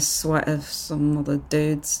 sitting in the sweat of some other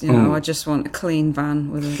dudes. You know, I just want a clean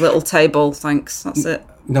van with a little table. Thanks, that's it.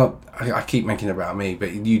 No, I keep making it about me,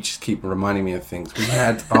 but you just keep reminding me of things. We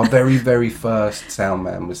had our very, very first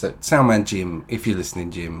soundman was at Soundman Jim. If you're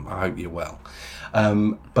listening, Jim, I hope you're well.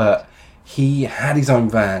 But he had his own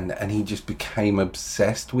van, and he just became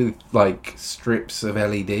obsessed with like strips of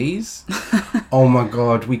LEDs. Oh my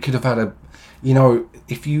god, we could have had a, you know,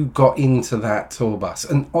 if you got into that tour bus,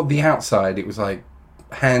 and on the outside it was like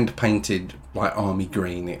hand painted like army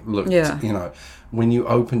green. It looked, you know, when you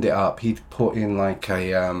opened it up, he'd put in like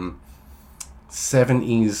a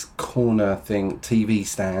 70s corner thing TV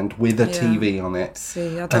stand with a TV on it.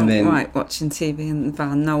 See, I don't like watching TV in the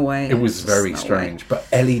van. No way. It was very strange, but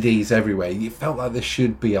LEDs everywhere. You felt like there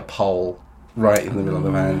should be a pole right in the middle of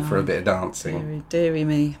the van for a bit of dancing. Deary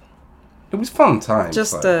me. It was fun times.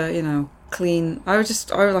 Just you know, clean. I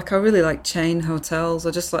really like chain hotels.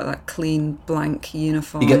 I just like that clean blank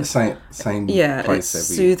uniform. You get the same place it's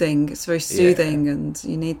soothing. It's very soothing, and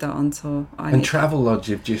you need that on tour. Travelodge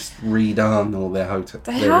have just redone all their hotels.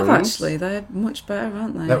 They have actually. They're much better,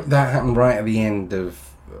 aren't they? That happened right at the end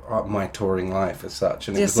of my touring life as such,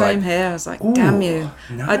 and it was same like, here. I was like, damn you!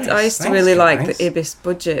 Nice. I used to really like the Ibis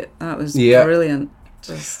budget. That was brilliant.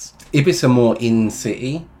 Just Ibis are more in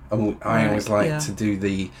city. I always like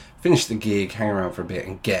to finish the gig, hang around for a bit,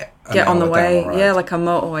 and get on the way. Yeah, like a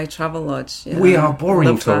motorway travel lodge. You know? We are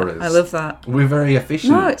boring tourists. I love that. We're very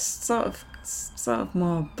efficient. No, it's sort of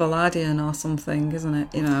more Balladian or something, isn't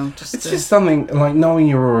it? You know, it's just something like knowing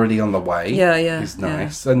you're already on the way. Is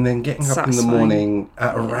nice, and then getting up in the morning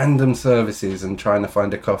at random services and trying to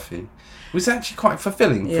find a coffee was actually quite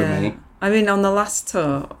fulfilling for me. I mean, on the last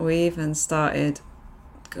tour, we even started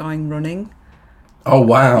going running. Oh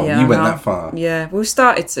wow! You went that far. Yeah, we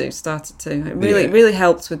started to. It really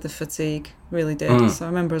helped with the fatigue. Really did. So I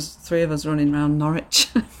remember three of us running around Norwich.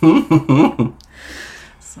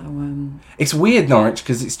 So it's weird, Norwich,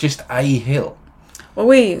 because it's just a hill. Well,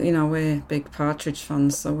 we're big Partridge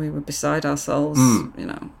fans, so we were beside ourselves. You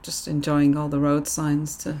know, just enjoying all the road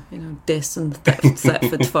signs to Diss and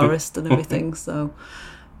Thetford Forest and everything. So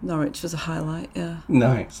Norwich was a highlight. Yeah.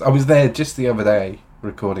 Nice. I was there just the other day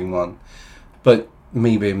recording one. But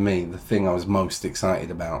me being me, the thing I was most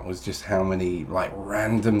excited about was just how many like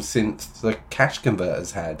random synths the cash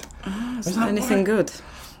converters had. Oh, is that anything good?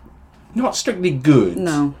 Not strictly good.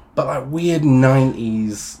 No. But like weird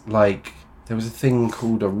 90s, like there was a thing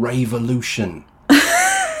called a Raveolution.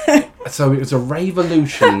 So it was a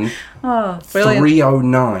Raveolution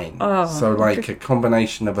 309. So like a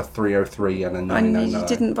combination of a 303 and a 909. And you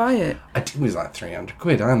didn't buy it? It was like 300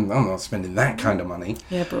 quid. I'm not spending that kind of money.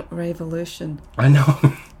 Yeah, but Raveolution. I know.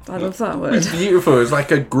 I love that word. It's beautiful. It's like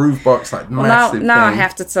a groove box, like massive now thing. I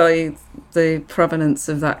have to tell you the provenance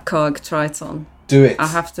of that Korg Triton. Do it. I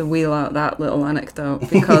have to wheel out that little anecdote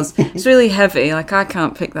because it's really heavy. Like I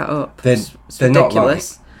can't pick that up. It's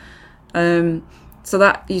ridiculous. So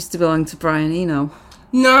that used to belong to Brian Eno.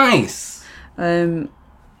 Nice.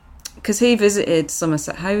 Because he visited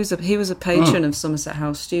Somerset House. He was a patron of Somerset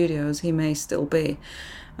House Studios. He may still be.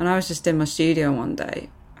 And I was just in my studio one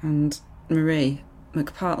day, and Marie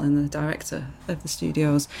McPartlin, the director of the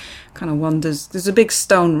studios, kind of wanders. There's a big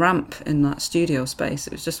stone ramp in that studio space.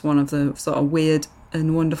 It was just one of the sort of weird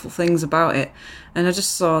and wonderful things about it. And I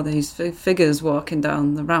just saw these figures walking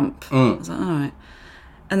down the ramp. I was like, all right.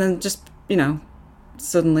 And then just,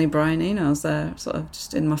 suddenly Brian Eno's there, sort of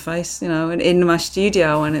just in my face, and in my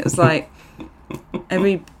studio, and it was like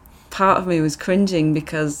every part of me was cringing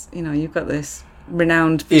because you've got this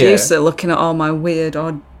renowned producer looking at all my weird,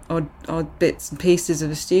 odd bits and pieces of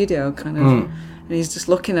a studio, kind of, and he's just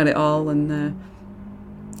looking at it all, and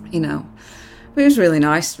but he was really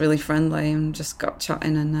nice, really friendly, and just got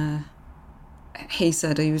chatting, and he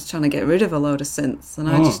said he was trying to get rid of a load of synths, and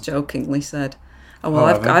I just jokingly said, oh, well,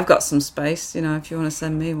 I've got some space, if you want to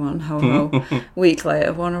send me one. Ho. Week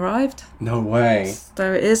later, one arrived. No way.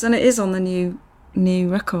 There it is, and it is on the new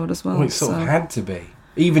record as well. Well, it sort of had to be.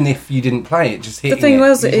 Even if you didn't play it, just hitting it. The thing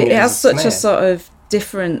was, it has such a sort of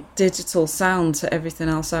different digital sound to everything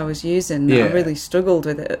else I was using that I really struggled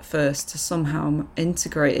with it at first to somehow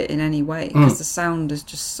integrate it in any way, because the sound is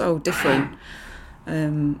just so different.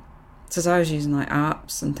 Because I was using like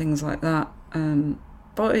apps and things like that.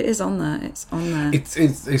 But it is on there. It's on there.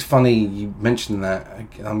 It's funny you mentioned that.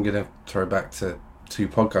 I'm going to throw back to 2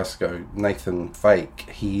 podcasts ago. Nathan Fake.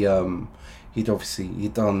 He'd done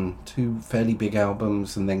 2 fairly big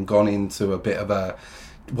albums and then gone into a bit of a,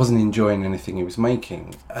 wasn't enjoying anything he was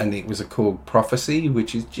making, and it was called Prophecy,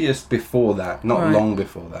 which is just before that, not long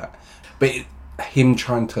before that. But him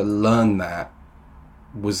trying to learn that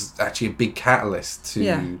was actually a big catalyst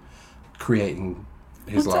to creating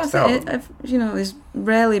his last I album. think there's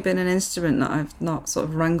rarely been an instrument that I've not sort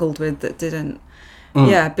of wrangled with that didn't,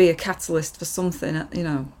 be a catalyst for something,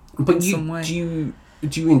 But in some way. do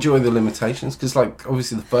you enjoy the limitations? Because, like,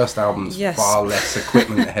 obviously the first album's far less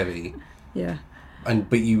equipment heavy. Yeah.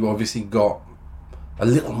 But you obviously got a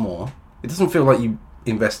little more. It doesn't feel like you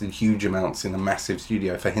invested huge amounts in a massive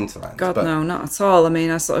studio for Hinterland. God, no, not at all. I mean,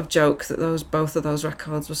 I sort of joke that both of those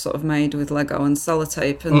records were sort of made with Lego and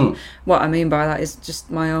sellotape, and what I mean by that is just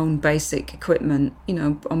my own basic equipment.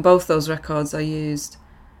 On both those records I used,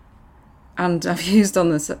 and I've used on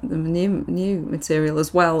the new material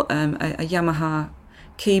as well, a Yamaha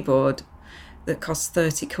keyboard that cost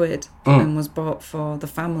 30 quid and was bought for the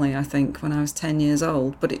family, I think, when I was 10 years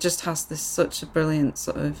old. But it just has such a brilliant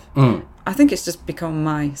sort of... I think it's just become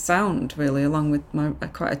my sound, really, along with my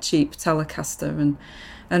quite a cheap Telecaster.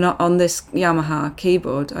 And on this Yamaha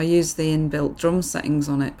keyboard, I use the inbuilt drum settings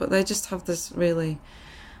on it, but they just have this really,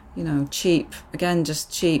 cheap,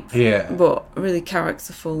 but really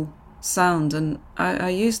characterful sound. And I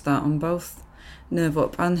used that on both Nerve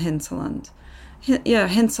Up and Hinterland.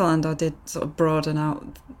 Hinterland I did sort of broaden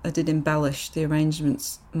out. I did embellish the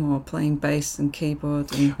arrangements more, playing bass and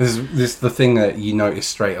keyboard. And this is the thing that you notice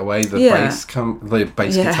straight away. The bass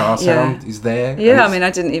guitar sound is there. Yeah, I mean, I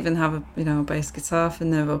didn't even have a bass guitar for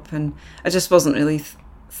Nerve Up, and I just wasn't really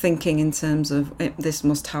thinking in terms of this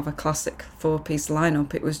must have a classic 4-piece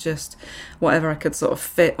lineup. It was just whatever I could sort of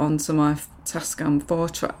fit onto my Tascam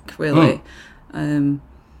 4-track, really.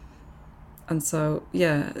 And so,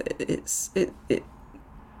 it's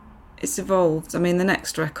evolved. I mean, the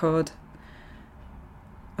next record,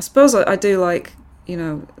 I suppose I do like,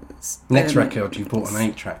 Next record, you bought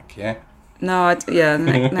an 8-track, yeah? No,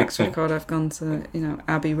 next record I've gone to,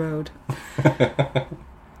 Abbey Road.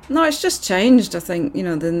 No, it's just changed, I think.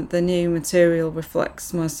 The new material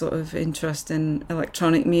reflects my sort of interest in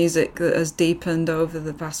electronic music that has deepened over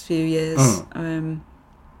the past few years.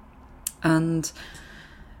 And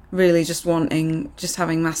really just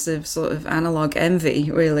having massive sort of analog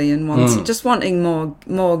envy, really, and wanting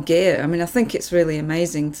more gear. I mean, I think it's really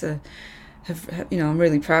amazing to have, I'm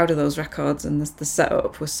really proud of those records, and the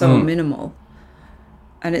setup was so minimal,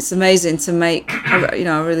 and it's amazing to make.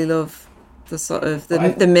 I really love the sort of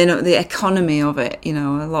the economy of it.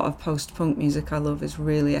 A lot of post-punk music I love is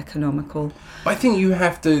really economical. I think you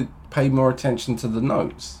have to pay more attention to the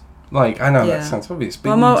notes. Like, I know that sounds obvious,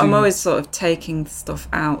 but I'm always sort of taking stuff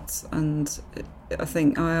out, and I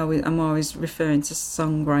think I'm always referring to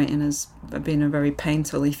songwriting as being a very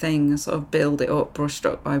painterly thing. I sort of build it up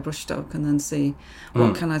brushstroke by brushstroke, and then see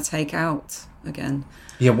what can I take out again.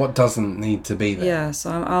 Yeah, what doesn't need to be there. Yeah, so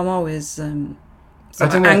I'm always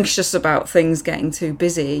anxious about things getting too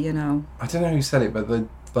busy. I don't know who said it, but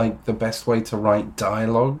the best way to write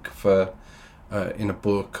dialogue for. In a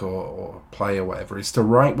book or a play or whatever, is to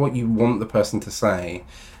write what you want the person to say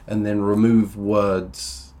and then remove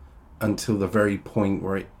words until the very point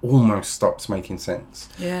where it almost stops making sense.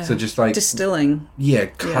 Yeah. So just like... distilling. Yeah,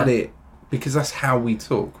 cut it. Because that's how we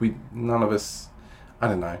talk. None of us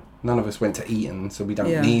went to Eton, so we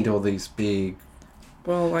don't need all these big...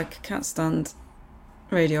 Well, like, I can't stand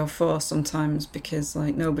Radio 4 sometimes because,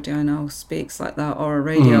 like, nobody I know speaks like that, or a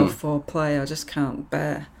Radio 4 play I just can't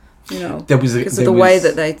bear. Because of the way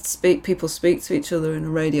that people speak to each other in a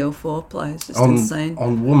Radio 4 play. It's just insane.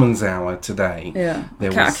 On Woman's Hour today. Yeah.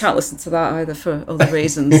 I can't listen to that either for other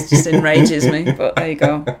reasons. It just enrages me, but there you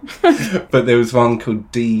go. But there was one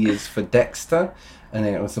called D is for Dexter, and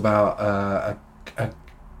it was about a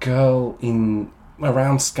girl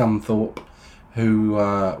around Scunthorpe who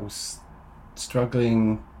was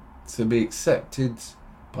struggling to be accepted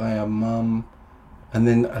by her mum. And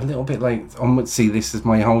then a little bit like This Is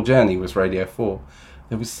My Whole Journey was Radio 4.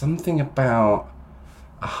 There was something about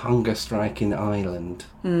a hunger strike in Ireland.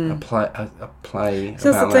 A play.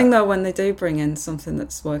 So that's the thing, though, when they do bring in something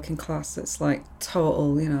that's working class, it's like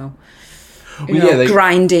total,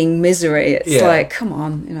 grinding misery. It's like, come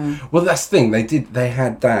on, Well, that's the thing. They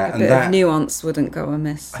had that, and that of nuance wouldn't go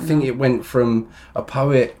amiss. I think it went from a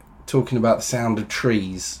poet talking about the sound of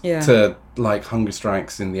trees to like hunger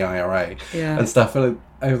strikes in the IRA and stuff, and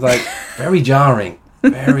I was like, very jarring.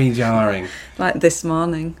 Like This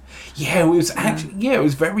Morning. Yeah, it was actually it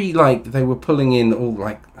was very like they were pulling in all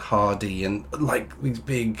like Hardy and like these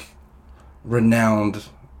big renowned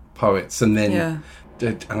poets, and then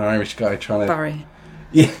an Irish guy trying to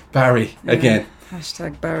Barry again.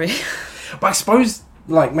 Barry. But I suppose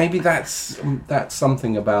like maybe that's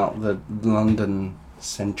something about the London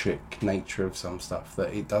centric nature of some stuff,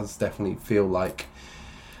 that it does definitely feel like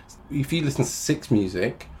if you listen to Six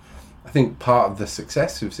Music, I think part of the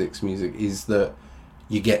success of Six Music is that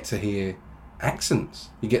you get to hear accents.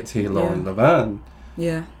 You get to hear Lauren Laverne.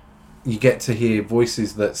 Yeah. You get to hear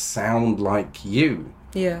voices that sound like you.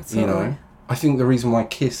 Yeah, totally. You know? I think the reason why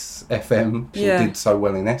Kiss FM did so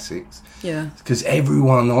well in Essex is because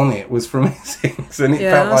everyone on it was from Essex. And it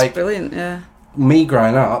felt like... brilliant, yeah. Me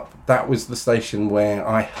growing up, that was the station where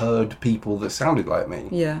I heard people that sounded like me.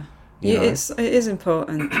 Yeah. You know? It is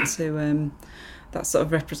important to that sort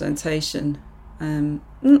of representation.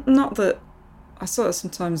 Not that I sort of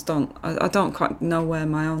sometimes don't. I don't quite know where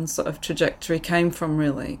my own sort of trajectory came from,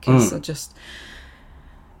 really, because I just,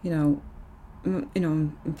 my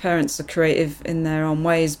parents are creative in their own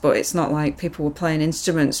ways, but it's not like people were playing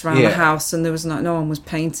instruments around the house and there was no one was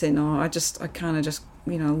painting, or I kind of just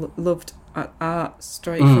loved art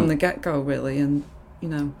straight from the get-go, really. And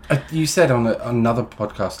you said on another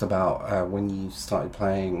podcast about when you started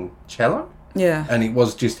playing cello. Yeah. And it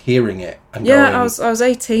was just hearing it and going... I was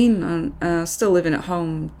 18 and still living at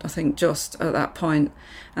home, I think, just at that point.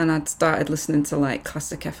 And I'd started listening to, like,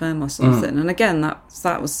 Classic FM or something. And again,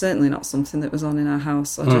 that was certainly not something that was on in our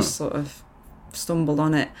house. I just sort of stumbled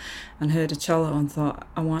on it and heard a cello and thought,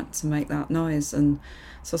 I want to make that noise. And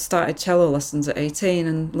so I started cello lessons at 18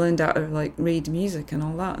 and learned how to, like, read music and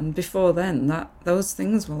all that. And before then, those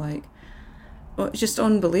things were, like, just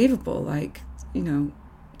unbelievable. Like,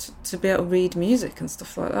 to be able to read music and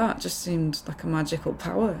stuff like that just seemed like a magical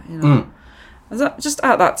power, Just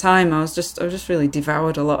at that time, I was just really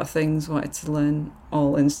devoured a lot of things, wanted to learn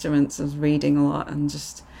all instruments, I was reading a lot, and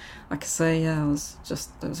just, like I say, it was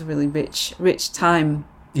a really rich time.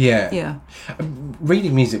 Yeah. Yeah.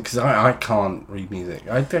 Reading music, because I can't read music.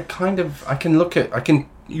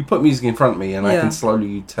 You put music in front of me and I can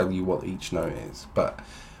slowly tell you what each note is, but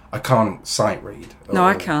I can't sight read. No,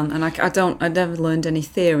 I can't, and I never learned any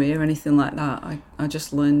theory or anything like that. I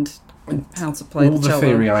just learned how to play the cello. All the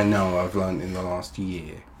theory I know I've learned in the last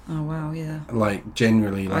year. Oh, wow, yeah. Like,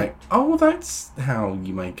 generally, that's how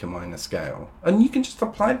you make a minor scale. And you can just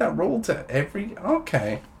apply that rule to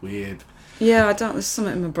okay, weird. Yeah, there's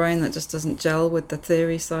something in my brain that just doesn't gel with the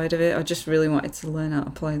theory side of it. I just really wanted to learn how to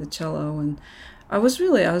play the cello, and I would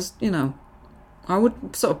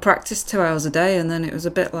sort of practice 2 hours a day, and then it was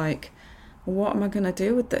a bit like, what am I going to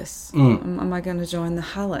do with this? Am I going to join the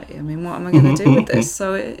Halle? I mean, what am I going to do with this?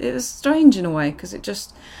 So it was strange in a way, because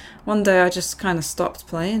one day I just kind of stopped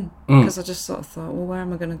playing, because I just sort of thought, well, where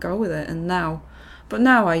am I going to go with it? And now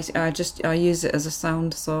I use it as a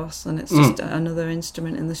sound source, and it's just another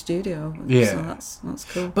instrument in the studio. Yeah. So that's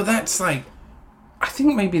cool. But that's like, I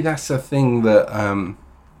think maybe that's a thing that...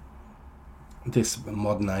 this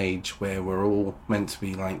modern age where we're all meant to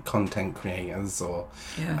be like content creators or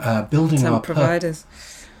building our providers.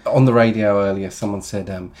 On the radio earlier, someone said,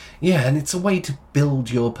 and it's a way to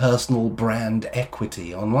build your personal brand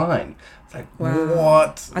equity online. It's like,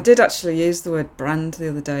 what? I did actually use the word brand the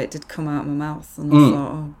other day. It did come out of my mouth, and I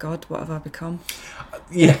thought, oh God, what have I become?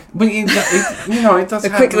 Yeah, but it does.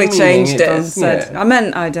 I quickly changed it and said, I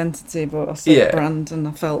meant identity, but I said brand, and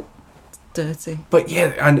I felt dirty. But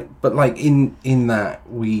but like in that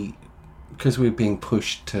because we're being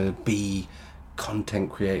pushed to be content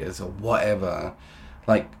creators or whatever,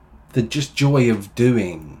 like the just joy of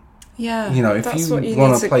doing. Yeah. If you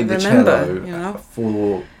want to play the cello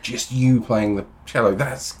for just you playing the cello,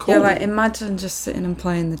 that's cool. Yeah, like imagine just sitting and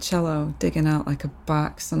playing the cello, digging out like a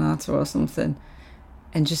Bach sonata or something,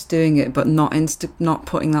 and just doing it, but not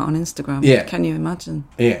putting that on Instagram. Yeah. Can you imagine?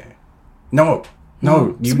 Yeah. No.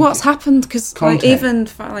 So what's happened? Because even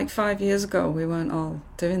 5 years ago, we weren't all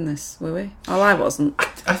doing this, were we? Oh, I wasn't.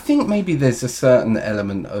 I think maybe there's a certain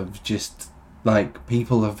element of just, like,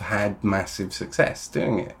 people have had massive success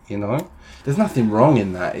doing it, There's nothing wrong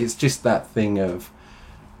in that. It's just that thing of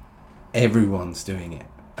everyone's doing it,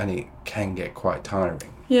 and it can get quite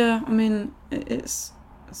tiring. Yeah, I mean, it's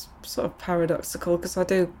sort of paradoxical, because I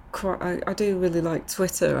do really like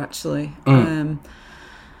Twitter, actually.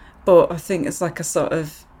 But I think it's like a sort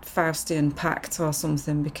of Faustian pact or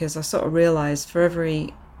something, because I sort of realise for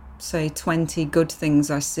every, say, 20 good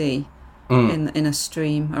things I see in a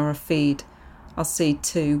stream or a feed, I'll see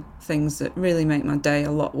 2 things that really make my day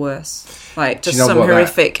a lot worse. Like just some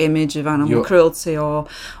horrific image of animal cruelty or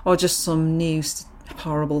just some new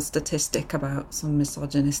horrible statistic about some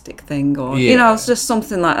misogynistic thing, or, it's just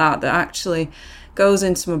something like that actually goes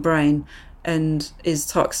into my brain and is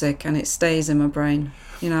toxic, and it stays in my brain.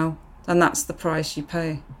 And that's the price you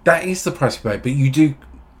pay. That is the price you pay, but you do...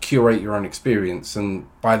 curate your own experience, and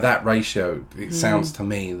by that ratio, it sounds to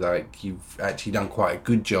me like you've actually done quite a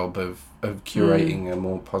good job of curating a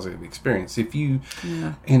more positive experience. If you,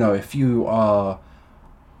 if you are,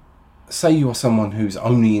 say you're someone who's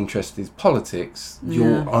only interested in politics,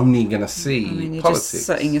 you're only going to see you're politics. just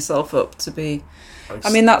setting yourself up to be.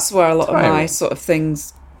 I mean, that's where a lot of my sort of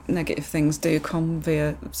things, negative things, do come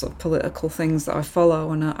via sort of political things that I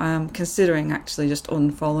follow, and I am considering actually just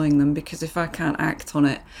unfollowing them, because if I can't act on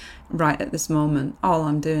it right at this moment, all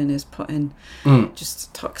I'm doing is putting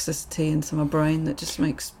just toxicity into my brain that just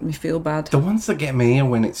makes me feel bad. The ones that get me are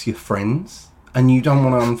when it's your friends and you don't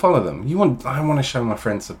want to unfollow them. I want to show my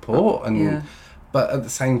friends support, but at the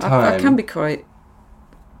same time, I can be quite,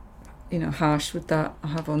 harsh with that. I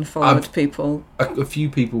have unfollowed people. A few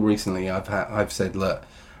people recently, I've said, look,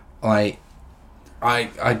 I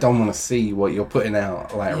don't want to see what you're putting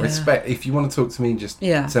out. Respect. If you want to talk to me, just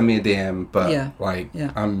send me a DM. But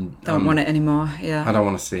don't want it anymore. Yeah, I don't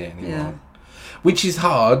want to see it anymore. Yeah. Which is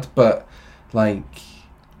hard, but I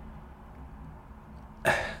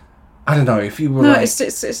don't know. If you were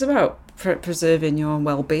it's about preserving your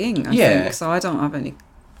well-being. I think so. I don't have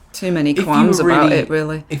too many qualms about it,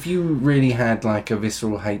 really. If you really had like a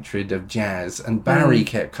visceral hatred of jazz and Barry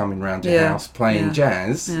kept coming round your house playing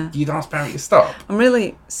jazz, you'd ask Barry to stop. I'm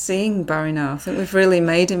really seeing Barry now. I think we've really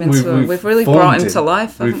made him into we've really brought him to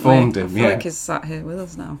life, haven't we? We've formed him, I feel like he's sat here with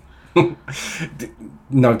us now.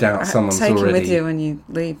 No doubt someone's take already... him with you when you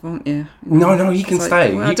leave, won't you? No, he can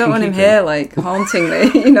stay. Well, I don't want him here, haunting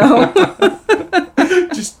me,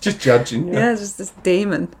 just judging you. Yeah, just this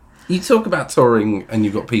demon. You talk about touring and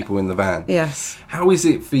you've got people in the van. Yes. How is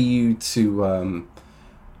it for you to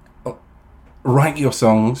write your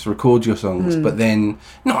songs, record your songs, but then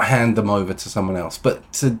not hand them over to someone else, but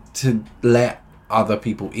to let other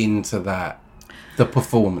people into the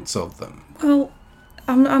performance of them? Well,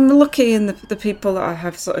 I'm lucky in the people that I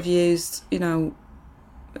have sort of used,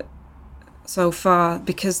 so far,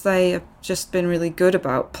 because they have just been really good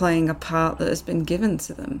about playing a part that has been given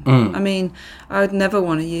to them. I mean, I would never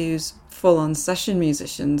want to use full-on session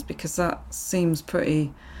musicians, because that seems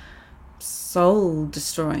pretty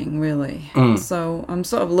soul-destroying, really. So I'm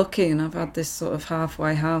sort of lucky, and I've had this sort of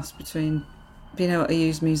halfway house between being able to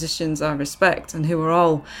use musicians I respect and who are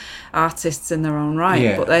all artists in their own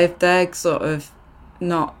right, but they're sort of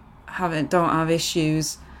don't have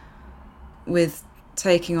issues with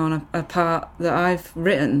taking on a part that I've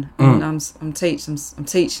written, and I'm teaching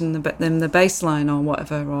them the bass line or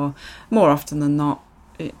whatever, or more often than not,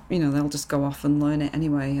 they'll just go off and learn it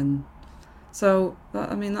anyway. And so,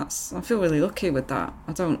 I feel really lucky with that.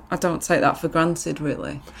 I don't take that for granted,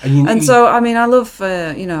 really. So, I mean, I love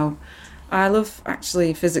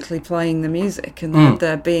actually physically playing the music and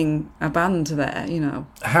there being a band there,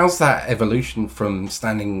 How's that evolution from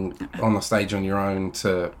standing on the stage on your own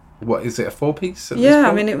to, what is it, a 4-piece?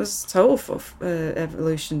 I mean, it was total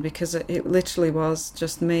evolution, because it literally was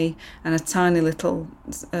just me and a tiny little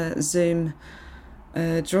Zoom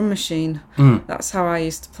drum machine. That's how I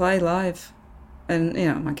used to play live. And,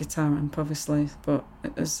 my guitar amp, obviously, but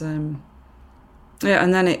it was, and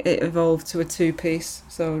then it evolved to a 2-piece,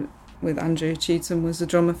 so with Andrew Cheetham was the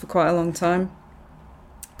drummer for quite a long time,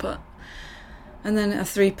 and then a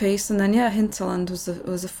 3-piece, and then Hinterland was a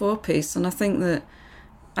 4-piece, and I think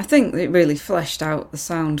it really fleshed out the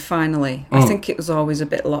sound finally. I think it was always a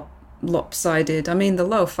bit lopsided. I mean, the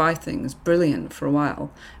lo-fi thing was brilliant for a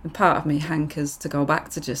while, and part of me hankers to go back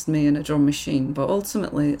to just me and a drum machine, but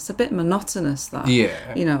ultimately it's a bit monotonous, that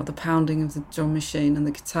the pounding of the drum machine and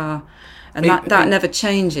the guitar, and that never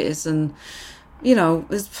changes. And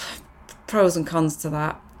there's pros and cons to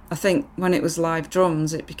that. I think when it was live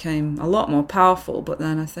drums it became a lot more powerful, but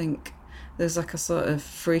then I think there's like a sort of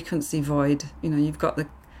frequency void. You've got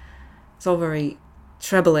it's all very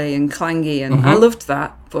trebly and clangy, and I loved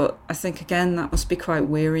that, but I think again that must be quite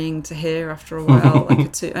wearying to hear after a while.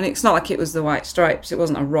 And it's not like it was the White Stripes, it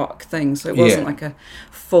wasn't a rock thing, so it wasn't like a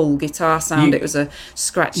full guitar sound. It was a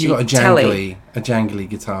scratchy, you got a jangly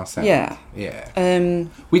guitar sound.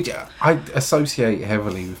 Which I associate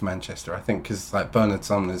heavily with Manchester, I think, because like Bernard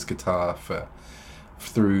Sumner's guitar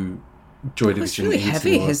through Joy Division, it's really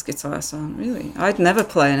heavy, his guitar sound, really. I'd never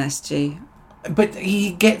play an SG. But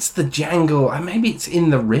he gets the jangle. Maybe it's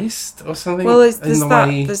in the wrist or something. Well, there's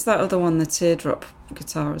that other one, the teardrop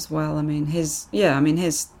guitar as well. I mean,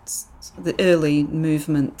 the early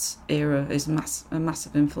movement era is a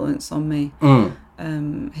massive influence on me.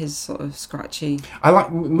 His sort of scratchy I like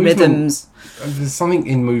rhythms. There's something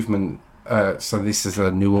in Movement. So this is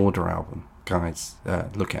a New Order album, guys.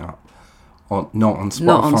 Look it up. Not on Spotify.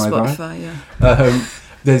 Not on Spotify,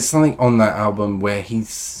 There's something on that album where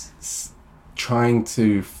he's trying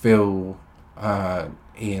to fill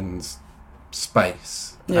Ian's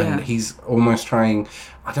space. Yeah. And he's almost trying,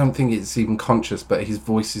 I don't think it's even conscious, but his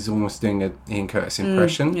voice is almost doing a Ian Curtis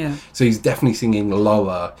impression. Yeah. So he's definitely singing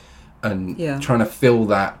lower and trying to fill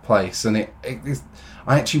that place. And it is,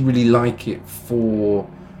 I actually really like it for...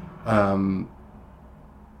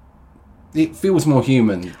 it feels more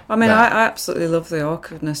human. I mean, I absolutely love the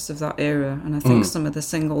awkwardness of that era, and I think some of the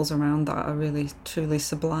singles around that are really, truly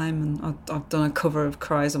sublime. And I've done a cover of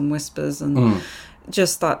Cries and Whispers, and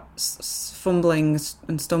just that fumbling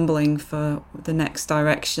and stumbling for the next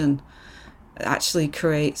direction actually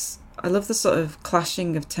creates... I love the sort of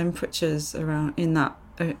clashing of temperatures around in that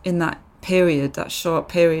period, that short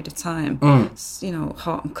period of time. It's, you know,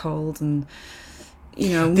 hot and cold, and you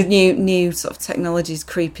know, new sort of technologies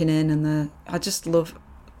creeping in, and I just love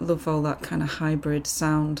all that kind of hybrid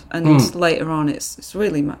sound. And later on, it's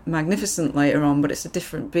really magnificent later on, but it's a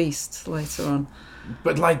different beast later on.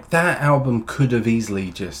 But like that album could have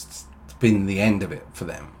easily just been the end of it for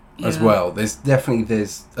them as well. There's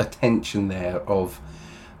a tension there of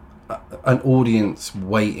an audience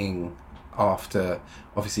waiting after.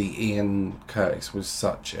 Obviously, Ian Curtis was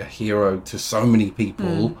such a hero to so many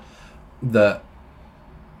people that.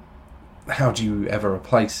 How do you ever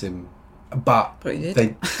replace him? But you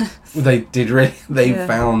did. they did really. They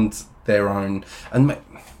found their own, and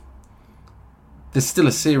there's still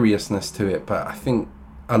a seriousness to it, but I think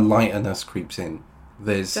a lightness creeps in.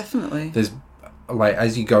 There's like,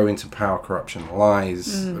 as you go into Power, Corruption,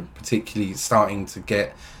 Lies, particularly starting to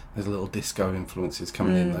get those little disco influences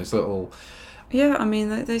coming in. Those little. Yeah, I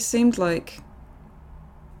mean, they seemed like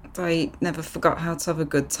they never forgot how to have a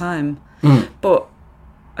good time, but.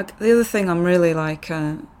 The other thing I'm really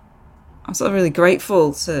I'm sort of really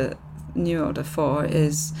grateful to New Order for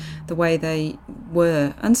is the way they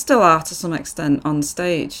were, and still are to some extent, on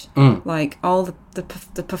stage. Like, all the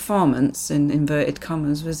performance, in inverted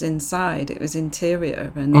commas, was inside. It was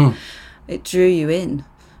interior, and it drew you in.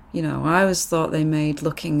 You know, I always thought they made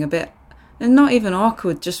looking a bit, and not even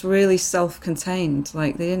awkward, just really self-contained.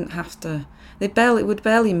 Like, they didn't have to... They would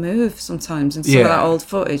barely move sometimes in some of that old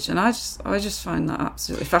footage, and I just find that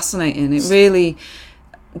absolutely fascinating. It really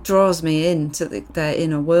draws me into their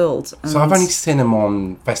inner world. So I've only seen them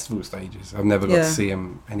on festival stages. I've never got to see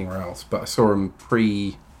them anywhere else, but I saw them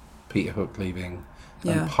pre Peter Hook leaving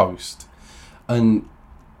and post, and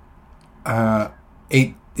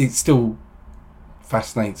it still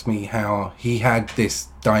fascinates me how he had this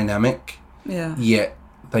dynamic, yet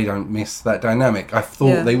they don't miss that dynamic. I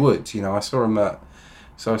thought they would. You know, I saw him at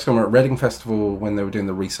Reading Festival when they were doing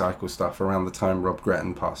the Recycle stuff around the time Rob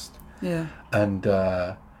Gretton passed. Yeah. And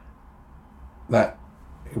that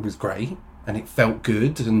it was great and it felt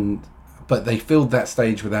good, but they filled that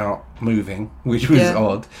stage without moving, which was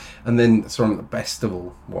odd. And then saw him at the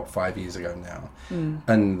Festival 5 years ago now,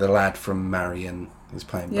 and the lad from Marion is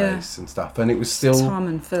playing bass and stuff, and it was still Tom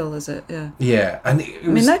and Phil, is it? Yeah, and it was,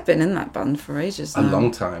 I mean, they've been in that band for ages now. A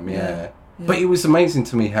long time, yeah. But it was amazing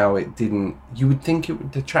to me how it didn't. You would think it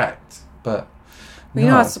would detract, but well, you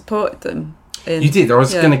know, I supported them. You did. I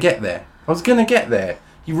was going to get there.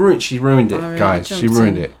 She ruined it, guys. She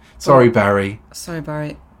ruined it. Sorry, Barry. Sorry,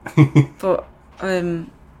 Barry. But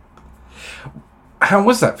how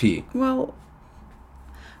was that for you? Well,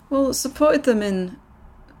 supported them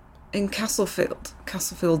in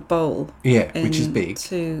Castlefield Bowl. Yeah, which is big.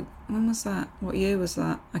 When was that? What year was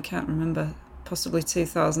that? I can't remember. Possibly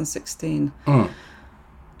 2016.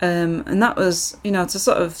 And that was, you know, to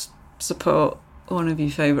sort of support one of your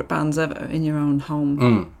favourite bands ever in your own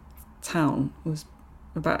home town was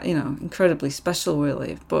about, you know, incredibly special,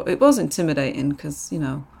 really. But it was intimidating because, you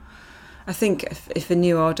know, I think if a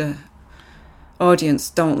New Order audience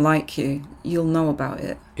don't like you, you'll know about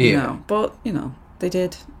it. You know? But, you know, they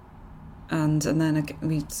did. And then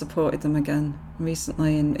we supported them again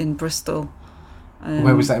recently in Bristol.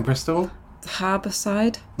 Where was that, in Bristol? The harbour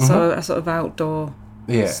side. So a sort of outdoor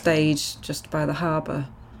stage just by the harbour.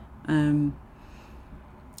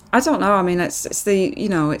 I don't know. I mean, it's the, you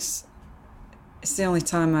know, it's the only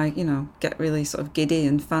time I, you know, get really sort of giddy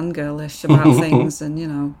and fangirlish about things, and, you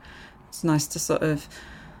know, it's nice to sort of...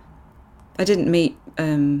 I didn't meet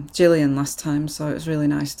Gillian last time, so it was really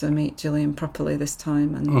nice to meet Gillian properly this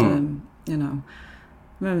time, and, you know,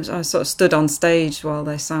 I remember I sort of stood on stage while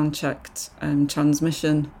they sound-checked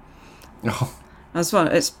Transmission.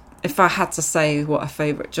 If I had to say what a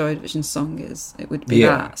favourite Joy Division song is, it would be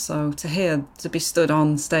that. So to be stood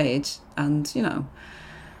on stage, and, you know,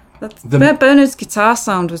 Bernard's guitar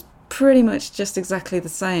sound was pretty much just exactly the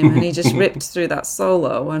same, and he just ripped through that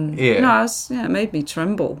solo, and it made me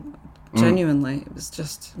tremble. Genuinely, it was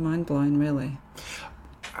just mind blowing, really.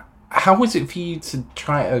 How was it for you to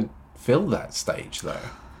try to fill that stage, though?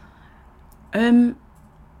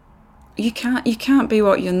 You can't be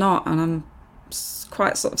what you're not, and I'm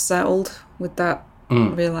quite sort of settled with that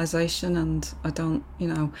realization, and I don't,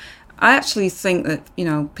 I actually think that,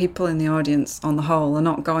 people in the audience on the whole are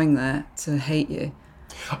not going there to hate you.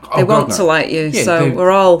 They want to like you, so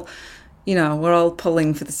we're all, we're all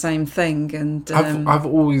pulling for the same thing. And I've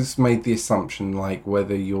always made the assumption, like,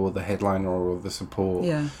 whether you're the headliner or the support,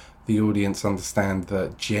 the audience understand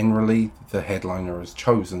that generally the headliner has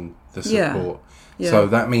chosen the support. Yeah. So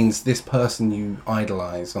that means this person you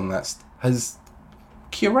idolise on that has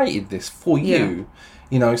curated this for you.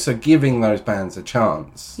 So giving those bands a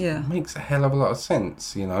chance makes a hell of a lot of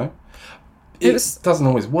sense, It doesn't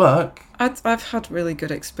always work. I've had really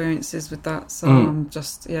good experiences with that, so I'm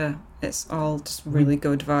just, it's all just really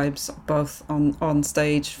good vibes, both on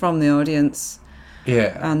stage from the audience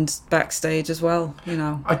and backstage as well,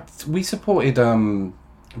 We supported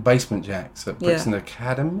Basement Jacks at Brixton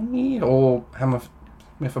Academy or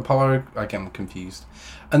Hammersmith Apollo, again, I'm confused.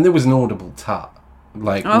 And there was an audible tut.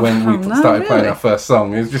 Like, when we started playing our first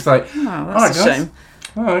song, it was just like, that's a shame.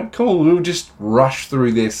 All right, cool. We'll just rush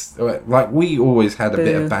through this. Like, we always had a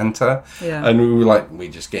bit of banter, and we were like, we're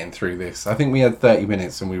just getting through this. I think we had 30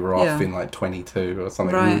 minutes and we were off in like 22 or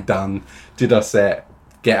something. Right. We were done, did our set,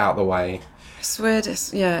 get out of the way. It's weird.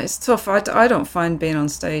 It's tough. I don't find being on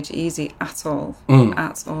stage easy at all.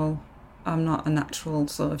 At all. I'm not a natural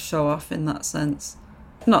sort of show off in that sense.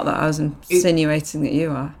 Not that I was insinuating that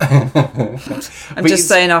you are. I'm just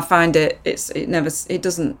saying I find it gets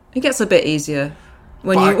a bit easier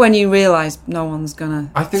when you realise no one's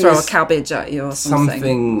gonna throw a cabbage at you or something.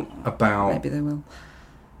 Something about, maybe they will.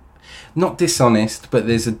 Not dishonest, but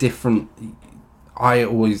there's a different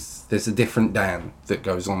Dan that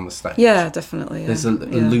goes on the stage. Yeah, definitely. Yeah. There's a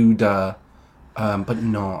lewder, but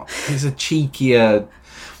not. There's a cheekier.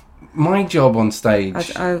 My job on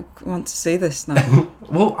stage. I want to see this now.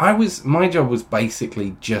 Well, my job was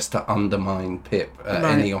basically just to undermine Pip at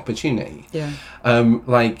any opportunity. Yeah.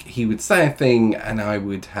 Like, he would say a thing, and I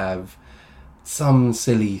would have some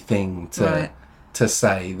silly thing to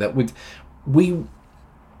say that would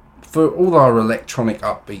for all our electronic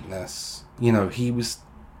upbeatness, he was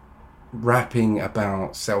rapping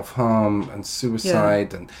about self-harm and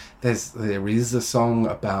suicide, and there is a song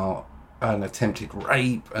about an attempted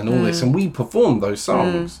rape and all this, and we performed those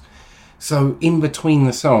songs. So in between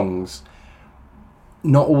the songs,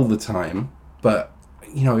 not all the time, but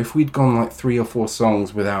if we'd gone like 3 or 4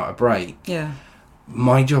 songs without a break,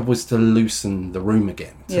 my job was to loosen the room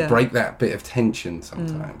again, to break that bit of tension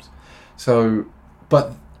sometimes. So,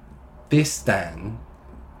 but this Dan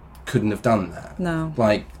couldn't have done that. No.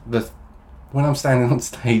 Like, when I'm standing on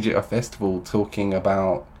stage at a festival talking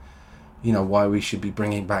about why we should be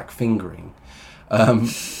bringing back fingering.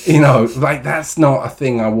 Like, that's not a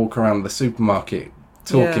thing I walk around the supermarket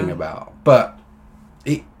talking about. But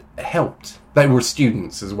it helped. They were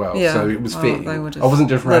students as well, so it was fitting. I wasn't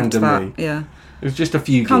just randomly. It was just a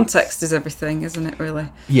few Context is everything, isn't it, really?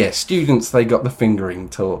 Yeah, students, they got the fingering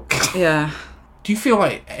talk. Yeah. Do you feel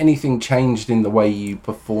like anything changed in the way you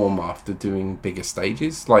perform after doing bigger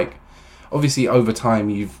stages? Like, obviously, over time,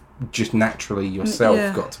 you've just naturally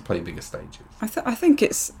yourself got to play bigger stages. I think I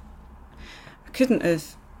couldn't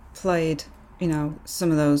have played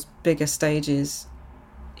some of those bigger stages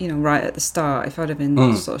right at the start if I'd have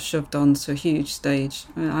been sort of shoved onto a huge stage.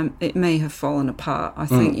 It may have fallen apart. I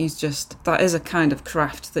think that is a kind of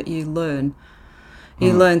craft that you learn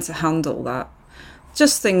learn to handle that.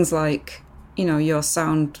 Just things like your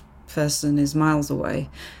sound person is miles away,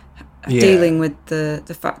 dealing with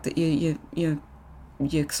the fact that you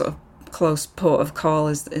sort of close port of call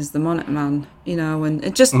is the monitor man,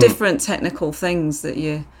 and just different technical things that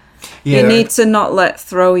you need to not let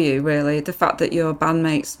throw you, really. The fact that your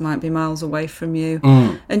bandmates might be miles away from you,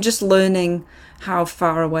 and just learning how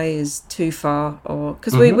far away is too far, or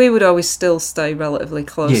because we would always still stay relatively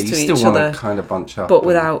close to each other, kind of bunch up, but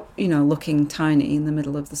without looking tiny in the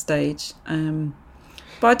middle of the stage.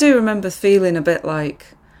 But I do remember feeling a bit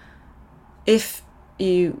like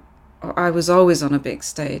I was always on a big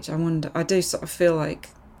stage. I do sort of feel like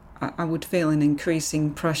I would feel an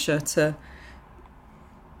increasing pressure to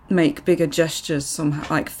make bigger gestures somehow,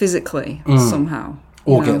 like physically somehow.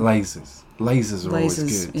 Or get lasers. Lasers are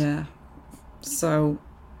always good. Yeah. So,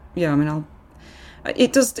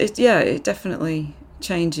 it definitely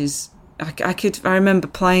changes I remember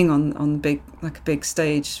playing on a big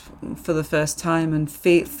stage for the first time and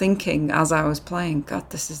thinking as I was playing, God,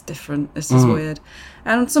 this is different. This is weird.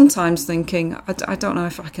 And sometimes thinking, I don't know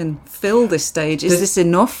if I can fill this stage. Is this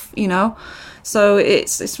enough? You know? So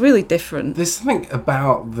it's really different. There's something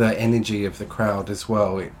about the energy of the crowd as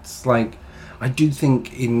well. It's like, I do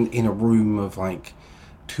think in a room of like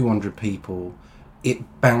 200 people,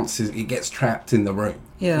 it bounces, it gets trapped in the room.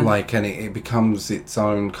 Yeah. Like, and it becomes its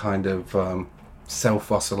own kind of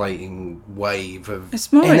self-oscillating wave of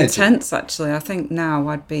It's more energy. intense, actually. I think now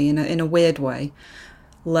I'd be, in a weird way,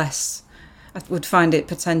 less... I would find it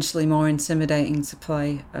potentially more intimidating to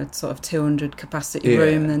play a sort of 200 capacity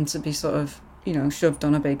room than to be sort of, shoved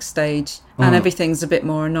on a big stage. And everything's a bit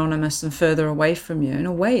more anonymous and further away from you. In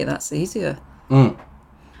a way, that's easier. It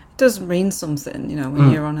does mean something,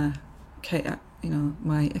 when you're on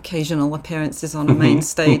my occasional appearances on a main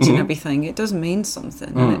stage and everything. It does mean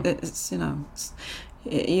something. And it's,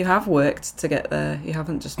 you have worked to get there. You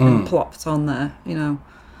haven't just been plopped on there,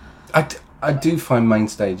 I do find main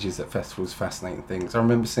stages at festivals fascinating things. I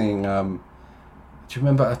remember seeing, do you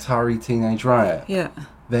remember Atari Teenage Riot? Yeah.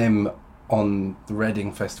 Them on the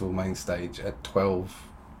Reading Festival main stage at 12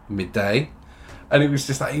 midday. And it was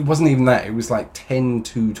just like, it wasn't even that. It was like 10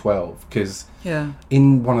 to 12. Because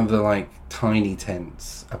in one of the like tiny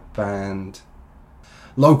tents,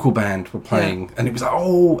 local band were playing, and it was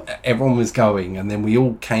like, everyone was going, and then we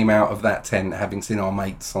all came out of that tent having seen our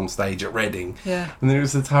mates on stage at Reading, and then it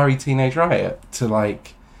was Atari Teenage Riot to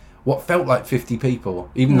like what felt like 50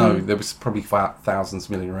 people, even though there was probably thousands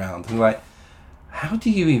milling around, and like, how do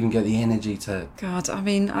you even get the energy to... God, I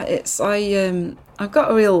mean, I've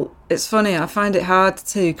got a real... It's funny, I find it hard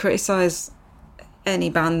to criticise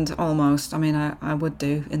any band almost. I mean, I would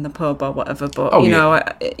do in the pub or whatever, but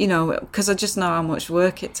because I just know how much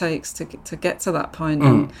work it takes to get to that point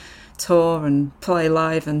and tour and play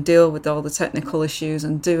live and deal with all the technical issues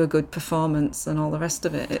and do a good performance and all the rest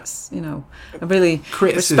of it. It's I really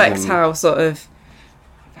respect how sort of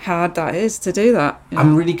hard that is to do that.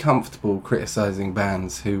 I'm really comfortable criticising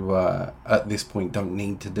bands who at this point don't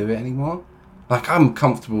need to do it anymore. Like, I'm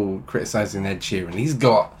comfortable criticising Ed Sheeran. He's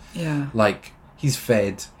got he's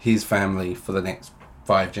fed his family for the next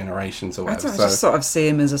 5 generations or whatever. I just sort of see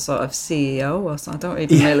him as a sort of CEO or something. I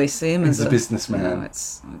don't even really see him as a businessman.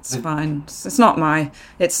 It's fine. It's not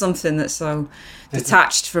it's something that's so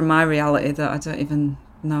detached from my reality that I don't even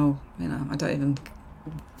know, I don't even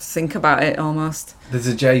think about it almost. There's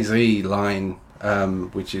a Jay-Z line,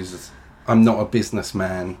 which is, I'm not a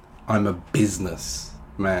businessman, I'm a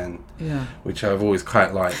businessman. Yeah. Which I've always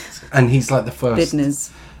quite liked. And he's like the first...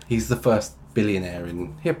 Business. He's the first billionaire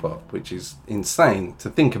in hip-hop, which is insane to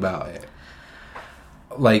think about it.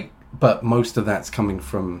 Like, but most of that's coming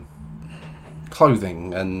from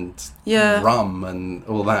clothing and rum and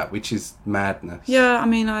all that, which is madness. Yeah, I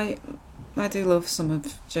mean, I do love some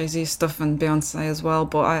of Jay-Z's stuff and Beyonce as well,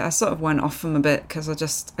 but I sort of went off them a bit because I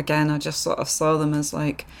just sort of saw them as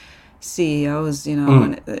like CEOs,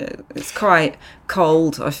 and it's quite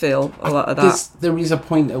cold, I feel, a lot of that. There is a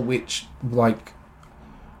point at which, like,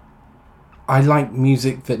 I like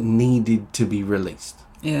music that needed to be released.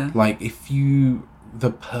 Yeah. Like, if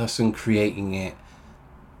the person creating it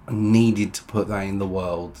needed to put that in the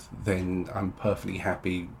world, then I'm perfectly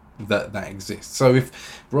happy that exists. So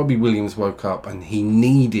if Robbie Williams woke up and he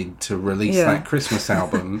needed to release that Christmas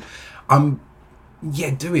album,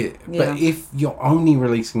 do it. Yeah. But if you're only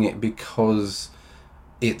releasing it because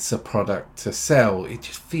it's a product to sell, it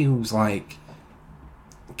just feels like,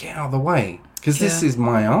 get out of the way. Because this is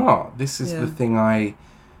my art. This is the thing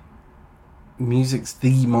music's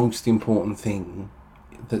the most important thing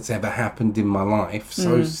that's ever happened in my life.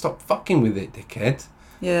 So stop fucking with it, dickhead.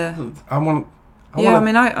 Yeah.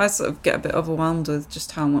 I sort of get a bit overwhelmed with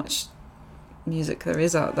just how much music there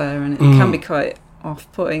is out there, and it can be quite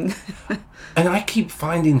off-putting. And I keep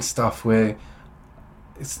finding stuff where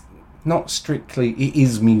it's not strictly... It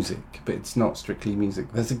is music, but it's not strictly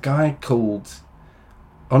music. There's a guy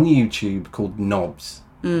on YouTube called Knobs,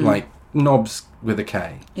 like Knobs with a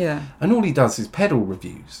K. Yeah. And all he does is pedal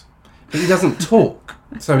reviews, but he doesn't talk.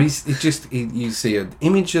 So you see an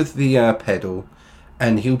image of the pedal,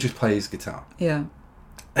 and he'll just play his guitar. Yeah.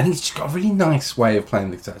 And he's just got a really nice way of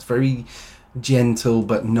playing the guitar. It's very gentle,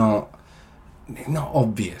 but not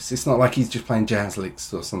obvious. It's not like he's just playing jazz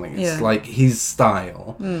licks or something. It's like his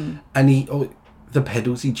style. And the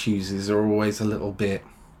pedals he chooses are always a little bit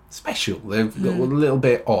special. They're a little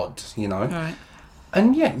bit odd, Right.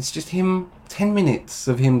 And it's just him, 10 minutes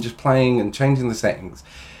of him just playing and changing the settings.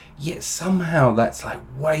 Yet somehow that's like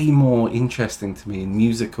way more interesting to me and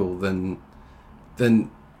musical than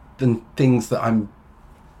than things that I'm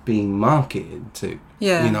being marketed to.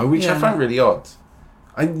 Yeah, You know, which I yeah. find really odd.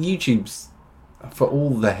 YouTube's, for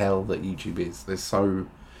all the hell that YouTube is, there's so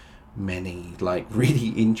many like really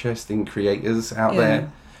interesting creators out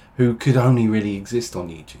there who could only really exist on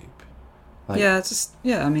YouTube. Like,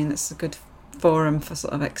 I mean, it's a good forum for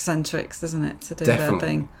sort of eccentrics, isn't it, to do their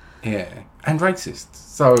thing. Yeah, and racists.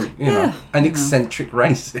 So, you know, an eccentric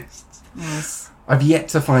racist. Yes. I've yet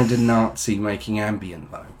to find a Nazi making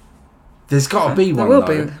ambient, though. There's got to be one, There will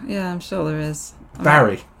though. be. Yeah, I'm sure there is.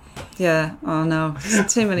 Barry. Yeah. Oh, no.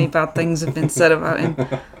 Too many bad things have been said about him.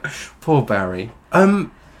 Poor Barry.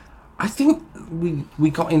 I think we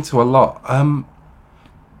got into a lot.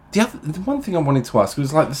 The one thing I wanted to ask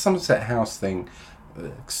was like the Somerset House thing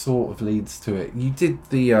sort of leads to it. You did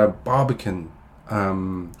the Barbican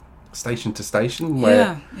station to station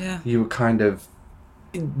where you were kind of,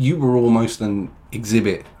 you were almost an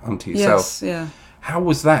exhibit unto yourself. Yes, yeah. How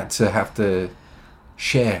was that to have to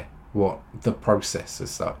share what the process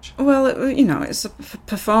as such? Well, it's a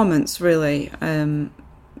performance, really.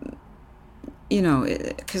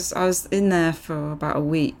 Because I was in there for about a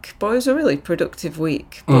week, but it was a really productive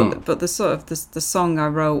week. But the sort of the song I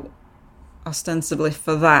wrote ostensibly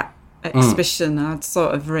for that exhibition, I'd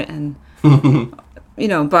sort of written,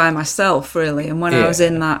 by myself, really. And when I was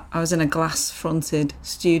in that, I was in a glass-fronted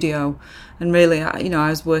studio, and really, I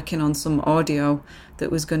was working on some audio that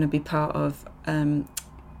was going to be part of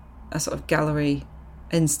a sort of gallery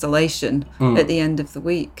installation at the end of the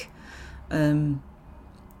week.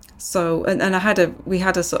 So, and we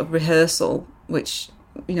had a sort of rehearsal, which,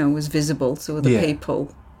 was visible to other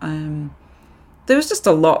people. There was just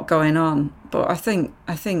a lot going on, but I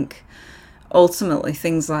think ultimately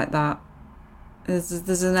things like that,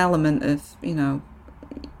 there's an element of,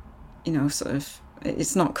 sort of,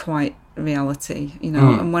 it's not quite reality,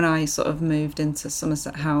 and when I sort of moved into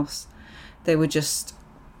Somerset House, they were just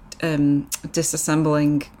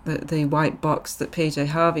disassembling the white box that PJ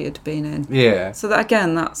Harvey had been in. Yeah. So that,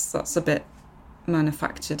 again, that's a bit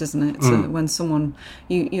manufactured, isn't it? So when someone,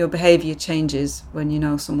 your behaviour changes when you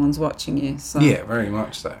know someone's watching you. So, yeah, very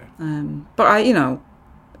much so. But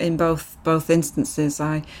in both instances,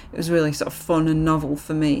 it was really sort of fun and novel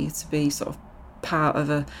for me to be sort of part of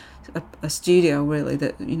a studio, really,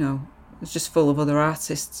 that, was just full of other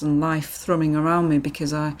artists and life thrumming around me,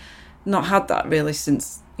 because I not had that really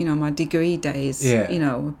since my degree days.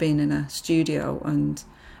 Being in a studio, and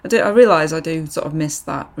I realise I do sort of miss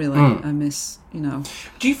that, really. I miss, Do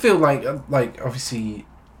you feel like obviously,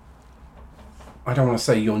 I don't want to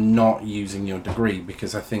say you're not using your degree,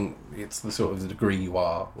 because I think it's the sort of the degree you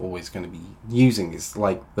are always going to be using. It's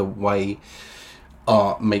like the way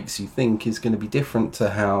art makes you think is going to be different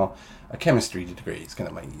to how a chemistry degree is going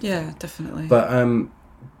to make you think. Yeah, definitely. But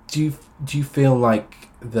do you feel like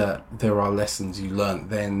that there are lessons you learnt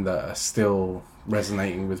then that are still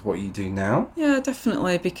resonating with what you do now? Yeah,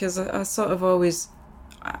 definitely, because I sort of always,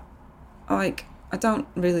 I don't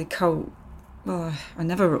really I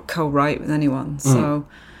never co-write with anyone, so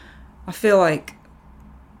I feel like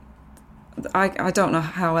I don't know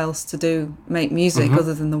how else to make music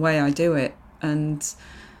other than the way I do it, and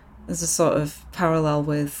there's a sort of parallel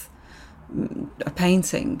with a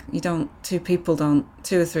painting. Two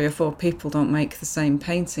or three or four people don't make the same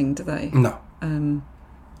painting, do they? No.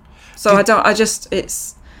 So I've just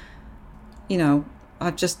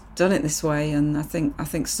done it this way, and I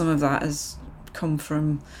think some of that has come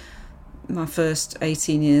from my first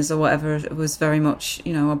 18 years or whatever. It was very much,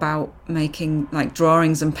 about making like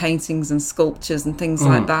drawings and paintings and sculptures and things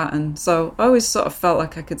like that, and so I always sort of felt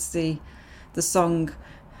like I could see the song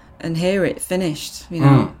and hear it finished,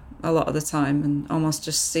 a lot of the time, and almost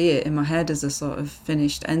just see it in my head as a sort of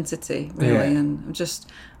finished entity, really. And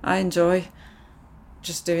I enjoy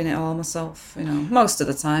just doing it all myself, most of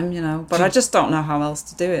the time, but I just don't know how else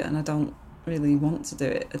to do it, and I don't really want to do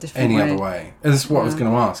it a different way. Any other way? That's what I was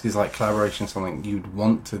going to ask, is like collaboration something you'd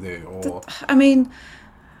want to do, or... I mean,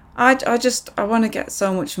 I want to get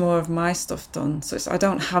so much more of my stuff done, so I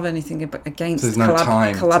don't have anything against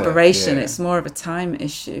collaboration. It's more of a time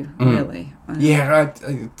issue, really.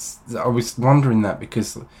 I was wondering that,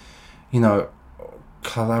 because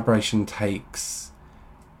collaboration takes,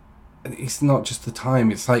 it's not just the time,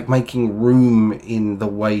 it's like making room in the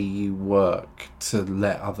way you work to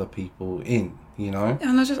let other people in,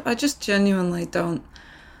 And I just genuinely don't.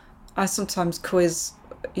 I sometimes quiz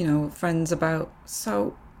friends about,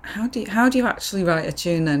 so how do you actually write a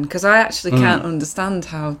tune then? Because I actually can't understand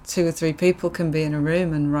how 2 or 3 people can be in a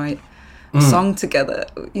room and write a song together.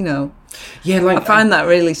 Yeah, like I find that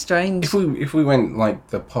really strange. If we went like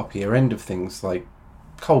the poppier end of things, like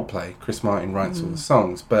Coldplay. Chris Martin writes all the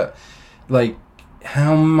songs, but like,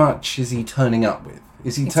 how much is he turning up with?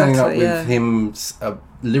 Is he turning up with him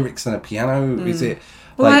lyrics and a piano? Is it?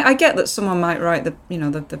 Well, I get that someone might write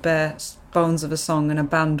the bare bones of a song and a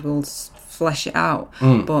band will flesh it out.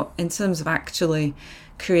 But in terms of actually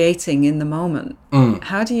creating in the moment,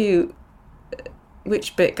 how do you?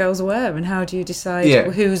 Which bit goes where, and how do you decide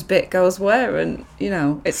whose bit goes where? And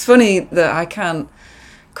it's funny that I can't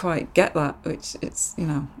quite get that, which it's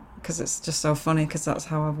because it's just so funny because that's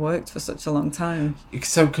how I've worked for such a long time.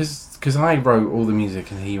 So because I wrote all the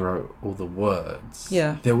music and he wrote all the words.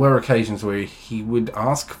 Yeah. There were occasions where he would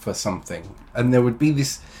ask for something, and there would be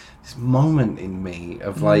this moment in me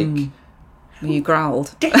of like, you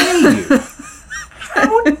growled. Dare you?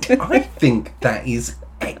 I think that is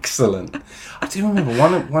excellent. I do remember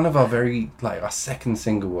one of our our second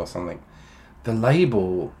single or something. The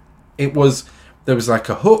label, there was like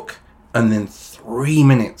a hook and then 3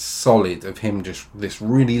 minutes solid of him just this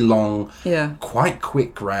really long, quite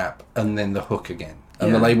quick rap, and then the hook again.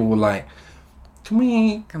 And the label were like, "Can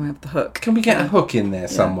we have the hook? Can we get a hook in there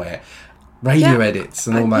somewhere?" Radio edits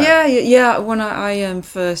and all that. Yeah. When I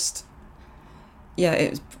first. Yeah, it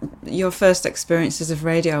was, your first experiences of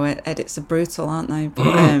radio edits are brutal, aren't they?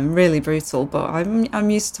 Really brutal. But I'm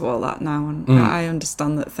used to all that now, and I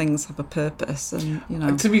understand that things have a purpose.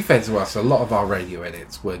 And to be fair to us, a lot of our radio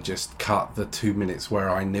edits were just cut the 2 minutes where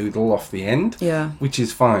I noodle off the end, which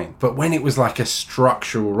is fine. But when it was like a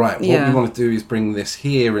structural what we want to do is bring this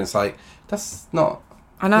here, and it's like that's not.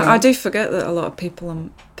 And I do forget that a lot of people are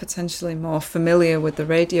potentially more familiar with the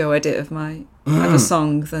radio edit of a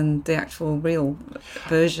song than the actual real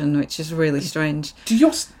version, which is really strange.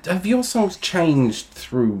 Have your songs changed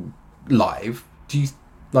through live? Do you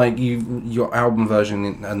like your album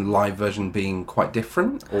version and live version being quite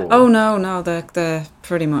different? Or? Oh no, they're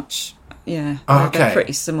pretty much they're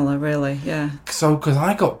pretty similar, really. Yeah. So because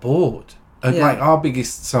I got bored, like our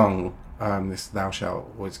biggest song, this "Thou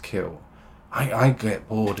Shalt Always Kill." I get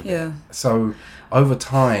bored of it. So over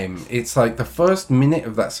time, it's like the first minute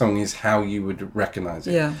of that song is how you would recognise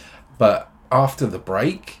it. Yeah. But after the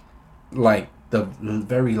break, like the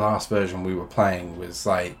very last version we were playing was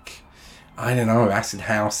like, I don't know, acid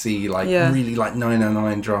housey, like really like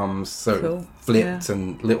 909 drums, so flipped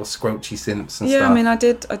and little squelchy synths and stuff. Yeah, I mean, I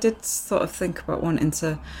did sort of think about wanting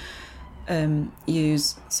to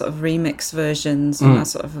use sort of remix versions, and I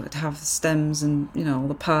sort of would have the stems and all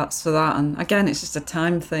the parts for that. And again, it's just a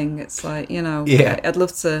time thing. It's like I'd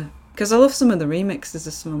love to, because I love some of the remixes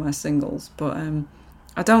of some of my singles, but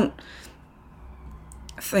I don't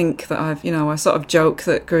think that I sort of joke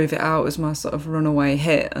that Groove It Out was my sort of runaway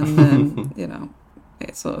hit, and then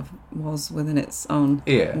it sort of was within its own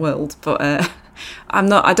world. But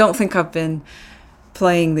I don't think I've been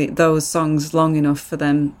playing those songs long enough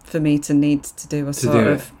for me to need to do a sort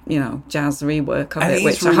of jazz rework of it,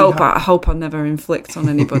 which really I hope I never inflict on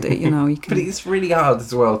anybody. But it's really hard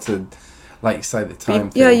as well to, like you say, the time.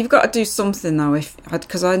 Yeah, you've got to do something though,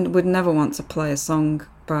 because I would never want to play a song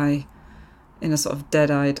in a sort of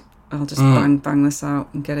dead-eyed, I'll just bang this out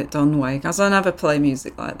and get it done way, because I never play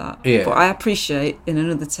music like that. Yeah. But I appreciate in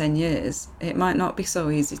another 10 years it might not be so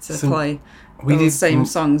easy to play those same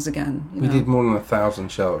songs again. We did more than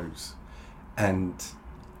 1,000 shows, and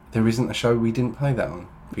there isn't a show we didn't play that on.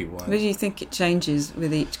 But do you think it changes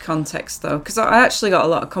with each context though? Because I actually got a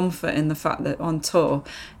lot of comfort in the fact that on tour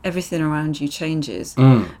everything around you changes,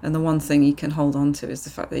 and the one thing you can hold on to is the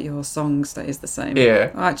fact that your song stays the same.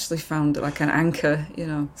 I actually found it like an anchor,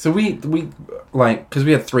 So we like, because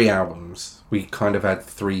we had 3 albums, we kind of had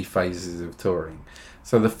 3 phases of touring.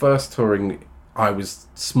 So the first touring, I was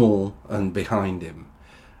small and behind him,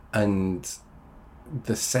 and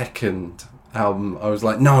the second album I was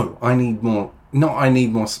like, no, I need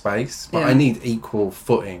more space, but I need equal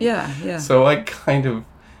footing. Yeah. So I kind of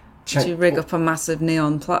Did you rig up a massive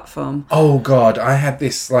neon platform? Oh god, I had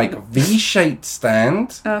this like V-shaped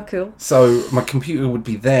stand. Oh, cool. So my computer would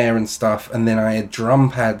be there and stuff, and then I had drum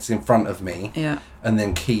pads in front of me. Yeah. And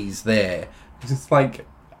then keys there. It's like,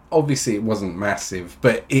 obviously it wasn't massive,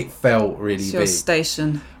 but it felt really big. Your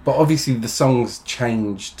station. But obviously the songs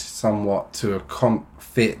changed somewhat to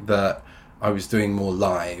fit that I was doing more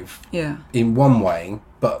live. Yeah. In one way,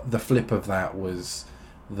 but the flip of that was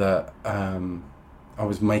that I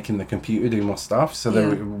was making the computer do more stuff, so they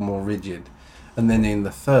were more rigid. And then in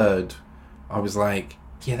the third, I was like,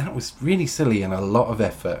 yeah, that was really silly and a lot of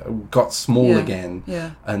effort. Got small again,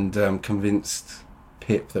 and convinced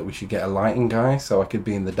Pip that we should get a lighting guy so I could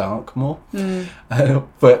be in the dark more.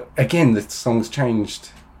 But again, the songs changed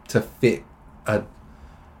to fit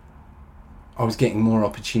I was getting more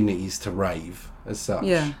opportunities to rave as such.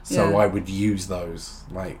 Yeah. So I would use those,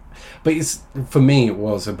 like, but it's, for me, it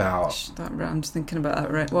was about I'm just thinking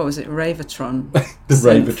about that. What was it? Ravetron. the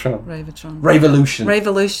Ravetron. Ravelution.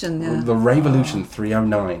 Ravelution. Yeah. The Ravelution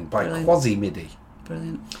 309 by Brilliant. Quasi MIDI.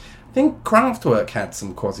 Brilliant. I think Kraftwerk had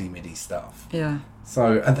some Quasi MIDI stuff. Yeah.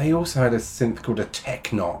 So, and they also had a synth called a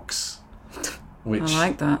Technox, which I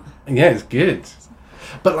like that. Yeah, it's good.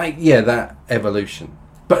 But like, yeah, that evolution.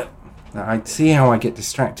 But I see how I get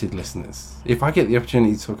distracted, listeners. If I get the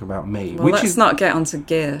opportunity to talk about me, Well, let's not get onto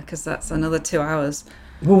gear, because that's another 2 hours.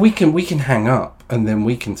 Well, we can hang up and then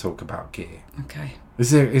we can talk about gear. Okay.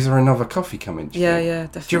 Is there another coffee coming? Yeah,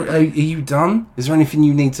 definitely. Are you done? Is there anything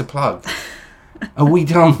you need to plug? Are we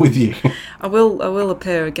done with you? I will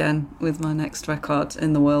appear again with my next record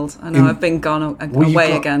in the world. I know I've been gone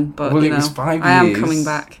away again, but it was 5 years. I am coming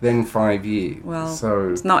back. Then 5 years. Well, so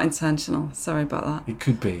it's not intentional. Sorry about that. It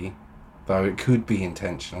could be, though. It could be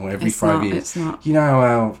intentional. Every It's 5 not, years. it's not. You know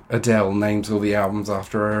how Adele names all the albums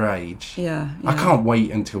after her age? Yeah. I can't wait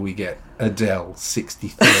until we get Adele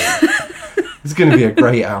 63. It's going to be a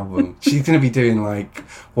great album. She's going to be doing like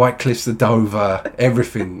White Cliffs of Dover,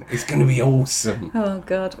 everything. It's going to be awesome. Oh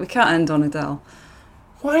God, we can't end on Adele.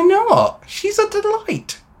 Why not? She's a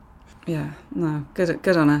delight. Yeah, no,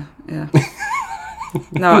 good on her. Yeah.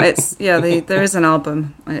 No, it's there is an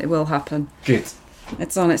album. It will happen. Good.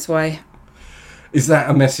 It's on its way. Is that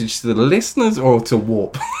a message to the listeners or to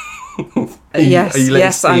Warp? Yes,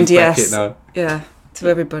 yes, and yes. Now? Yeah, to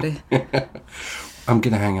everybody. I'm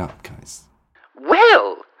going to hang up, guys.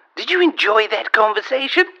 Well, did you enjoy that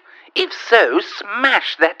conversation? If so,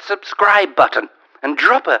 smash that subscribe button and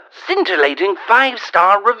drop a scintillating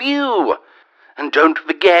 5-star review. And don't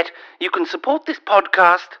forget, you can support this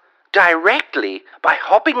podcast directly by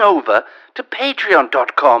hopping over to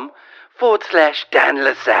patreon.com/Dan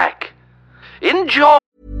Lasac. Enjoy!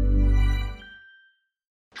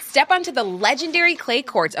 Step onto the legendary clay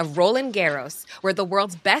courts of Roland Garros, where the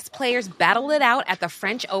world's best players battle it out at the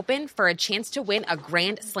French Open for a chance to win a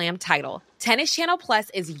Grand Slam title. Tennis Channel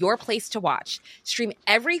Plus is your place to watch. Stream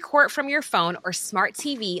every court from your phone or smart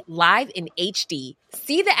TV live in HD.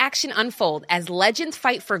 See the action unfold as legends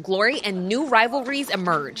fight for glory and new rivalries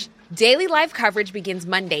emerge. Daily live coverage begins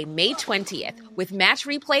Monday, May 20th, with match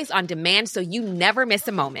replays on demand so you never miss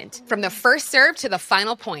a moment. From the first serve to the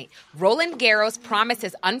final point, Roland Garros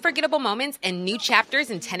promises unforgettable moments and new chapters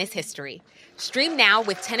in tennis history. Stream now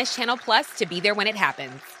with Tennis Channel Plus to be there when it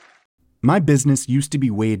happens. My business used to be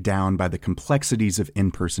weighed down by the complexities of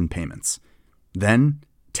in-person payments. Then,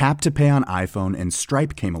 Tap to Pay on iPhone and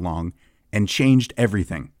Stripe came along and changed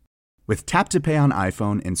everything. With Tap to Pay on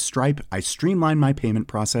iPhone and Stripe, I streamlined my payment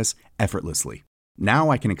process effortlessly. Now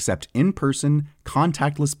I can accept in-person,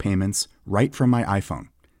 contactless payments right from my iPhone.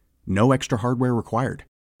 No extra hardware required.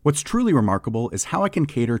 What's truly remarkable is how I can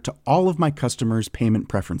cater to all of my customers' payment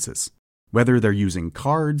preferences. Whether they're using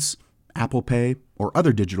cards, Apple Pay, or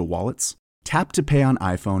other digital wallets, Tap to Pay on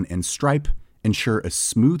iPhone and Stripe ensure a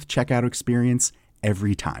smooth checkout experience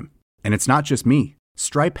every time. And it's not just me.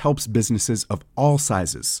 Stripe helps businesses of all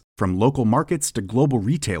sizes, from local markets to global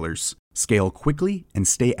retailers, scale quickly and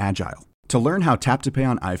stay agile. To learn how Tap to Pay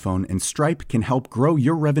on iPhone and Stripe can help grow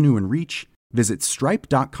your revenue and reach, visit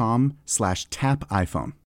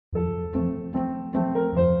stripe.com/tapiphone.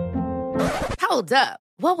 Hold up.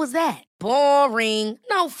 What was that? Boring.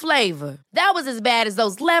 No flavor. That was as bad as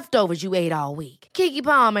those leftovers you ate all week. Keke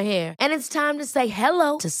Palmer here, and it's time to say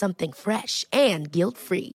hello to something fresh and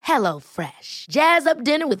guilt-free. Hello Fresh. Jazz up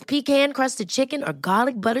dinner with pecan-crusted chicken or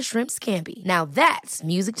garlic butter shrimp scampi. Now that's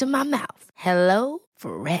music to my mouth. Hello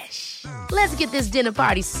Fresh. Let's get this dinner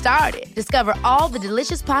party started. Discover all the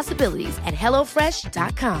delicious possibilities at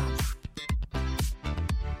HelloFresh.com.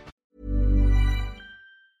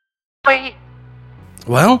 Bye.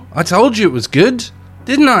 Well, I told you it was good,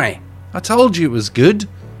 didn't I? I told you it was good.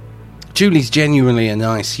 Julie's genuinely a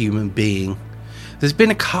nice human being. There's been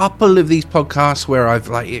a couple of these podcasts where I've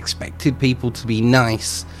expected people to be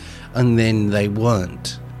nice and then they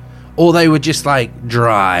weren't. Or they were just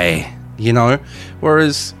dry, you know?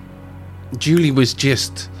 Whereas Julie was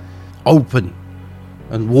just open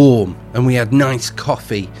and warm, and we had nice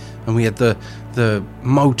coffee, and we had the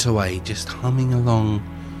motorway just humming along,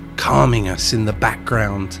 calming us in the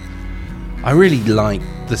background. I really like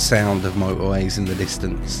the sound of motorways in the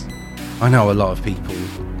distance. I know a lot of people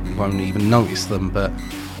won't even notice them, but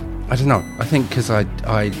I don't know. I think because I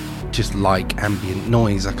just like ambient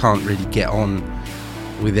noise. I can't really get on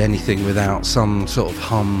with anything without some sort of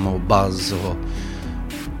hum or buzz or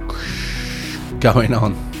going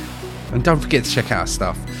on. And don't forget to check out our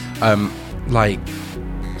stuff.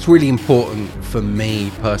 It's really important for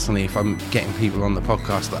me personally, if I'm getting people on the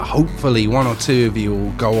podcast, that hopefully one or two of you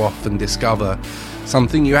will go off and discover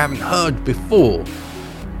something you haven't heard before.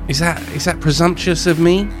 Is that presumptuous of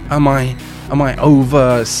me? Am I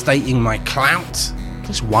overstating my clout?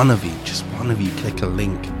 Just one of you click a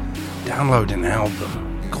link, download an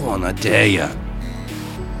album. Go on, I dare you.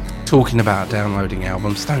 Talking about downloading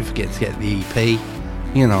albums, don't forget to get the EP.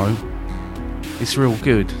 You know, it's real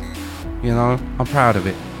good. You know, I'm proud of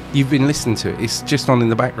it. You've been listening to it. It's just on in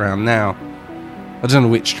the background now. I don't know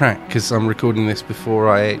which track, because I'm recording this before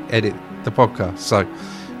I edit the podcast. So,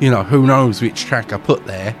 you know, who knows which track I put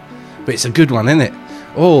there. But it's a good one, isn't it?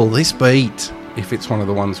 Oh, this beat, if it's one of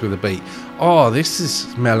the ones with a beat. Oh, this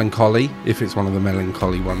is melancholy, if it's one of the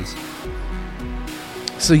melancholy ones.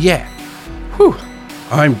 So, yeah. Whew.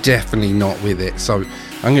 I'm definitely not with it. So,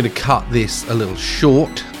 I'm going to cut this a little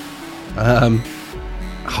short.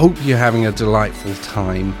 Hope you're having a delightful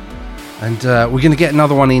time, and we're going to get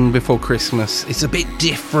another one in before Christmas. It's a bit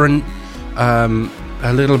different,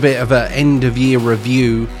 a little bit of an end of year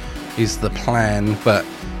review is the plan, but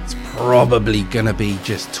it's probably going to be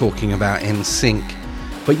just talking about NSYNC,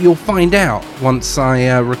 but you'll find out once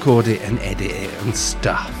I record it and edit it and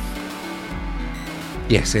stuff.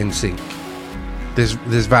 Yes, NSYNC.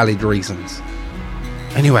 There's valid reasons.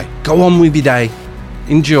 Anyway, go on with your day.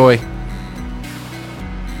 Enjoy.